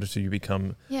life in order to you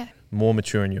become more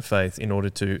mature in your faith, in order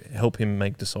to help him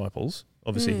make disciples.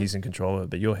 Obviously he's in control of it,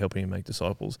 but you're helping him make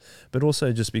disciples. But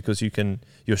also just because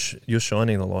you're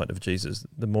shining the light of Jesus.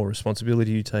 The more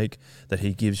responsibility you take that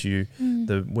he gives you,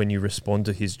 when you respond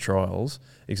to his trials,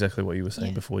 exactly what you were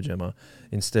saying before, Gemma,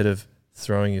 instead of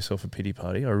throwing yourself a pity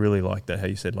party. I really like that, how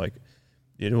you said like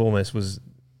it almost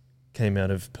came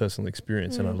out of personal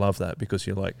experience, and I love that, because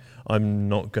you're like, I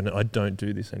don't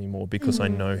do this anymore because I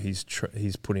know he's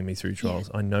putting me through trials.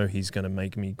 I know he's going to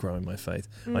make me grow in my faith.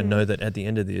 I know that at the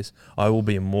end of this I will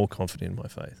be more confident in my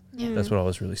faith. That's what I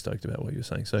was really stoked about what you were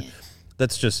saying. So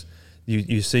that's just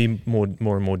you see more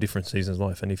and more different seasons of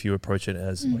life, and if you approach it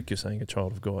as like you're saying, a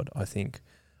child of God, I think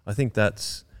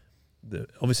that's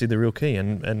obviously the real key,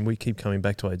 and we keep coming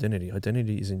back to identity.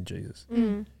 Identity is in Jesus.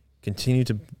 Continue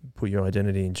to put your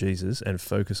identity in Jesus and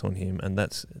focus on him, and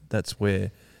that's where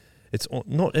it's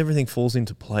not everything falls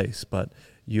into place, but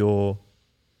your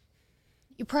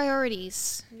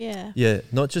priorities.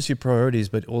 Not just your priorities,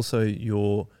 but also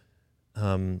your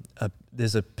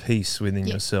there's a peace within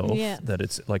yourself that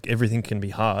it's like everything can be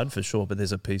hard for sure, but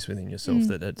there's a peace within yourself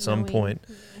that at some point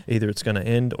either it's going to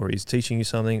end, or he's teaching you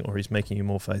something, or he's making you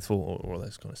more faithful, or all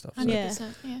those kind of stuff. So,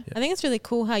 I think it's really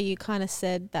cool how you kind of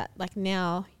said that, like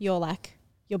now you're like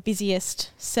your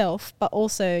busiest self, but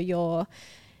also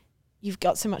you've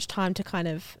got so much time to kind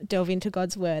of delve into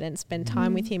God's word and spend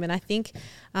time with him. And I think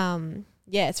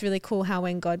it's really cool how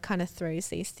when God kind of throws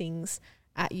these things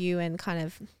at you and kind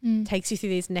of takes you through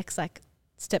these next like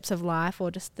steps of life,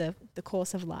 or just the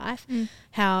course of life,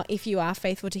 how if you are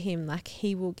faithful to him, like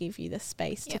he will give you the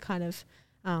space to kind of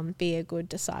be a good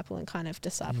disciple and kind of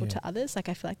disciple to others. Like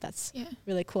I feel like that's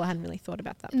really cool. I hadn't really thought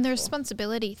about that and before. the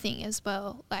responsibility thing as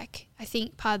well, like I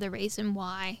think part of the reason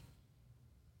why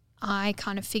I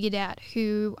kind of figured out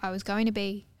who I was going to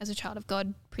be as a child of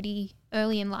God pretty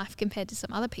early in life compared to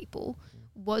some other people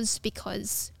was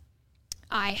because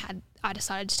I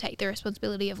decided to take the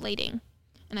responsibility of leading.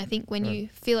 And I think when you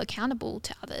feel accountable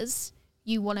to others,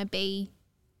 you want to be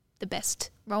the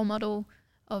best role model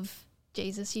of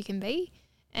Jesus you can be.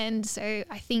 And so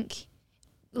I think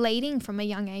leading from a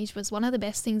young age was one of the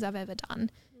best things I've ever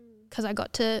done, because I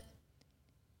got to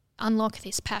unlock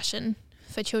this passion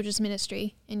for children's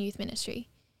ministry and youth ministry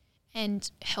and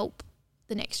help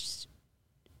the next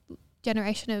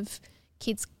generation of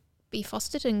kids be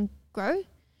fostered and grow.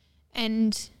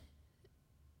 And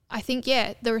I think,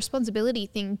 the responsibility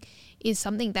thing is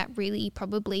something that really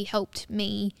probably helped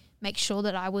me make sure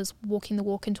that I was walking the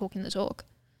walk and talking the talk.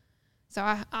 So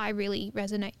I really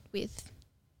resonate with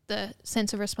the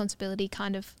sense of responsibility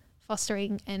kind of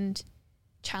fostering and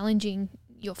challenging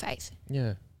your faith.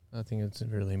 Yeah, I think it's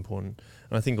really important.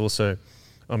 And I think also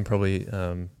I'm probably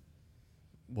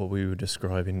what we would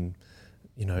describe in,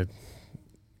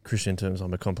 Christian terms,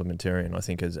 I'm a complementarian. I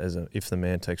think if the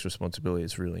man takes responsibility,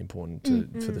 it's really important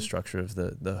for the structure of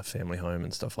the family home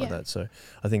and stuff like that. So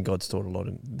I think God's taught a lot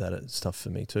of that stuff for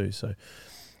me too. So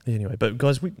anyway, but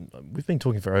guys, we've been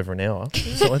talking for over an hour.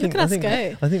 So I think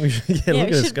we should look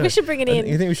at us go. We should bring it in.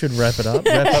 You think we should wrap it up?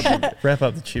 wrap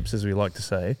up the chips, as we like to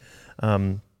say.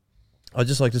 I'd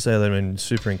just like to say that I've been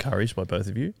super encouraged by both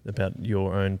of you about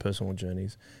your own personal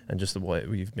journeys and just the way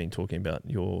we've been talking about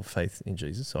your faith in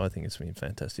Jesus. So I think it's been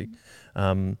fantastic.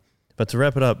 But to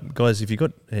wrap it up, guys, if you've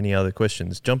got any other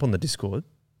questions, jump on the Discord,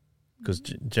 because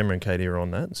Gemma and Katie are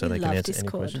on that, so they can answer any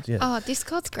questions. Yeah. Oh,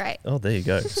 Discord's great. Oh, there you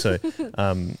go. So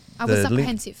I was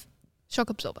apprehensive. Shock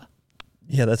absorber.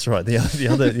 Yeah, that's right. The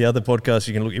other podcast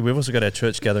you can look. We've also got our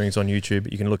church gatherings on YouTube.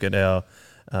 You can look at our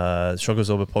Shock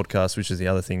Absorber podcast, which is the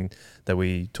other thing that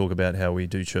we talk about, how we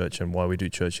do church and why we do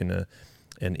church in an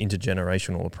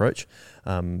intergenerational approach.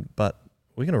 But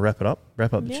we're going to wrap up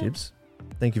the chips.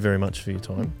 Thank you very much for your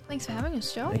time. Thanks for having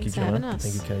us, Joel. Thank you, Gemma.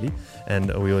 Thank you, Katie.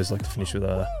 And we always like to finish with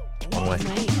a one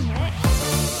way.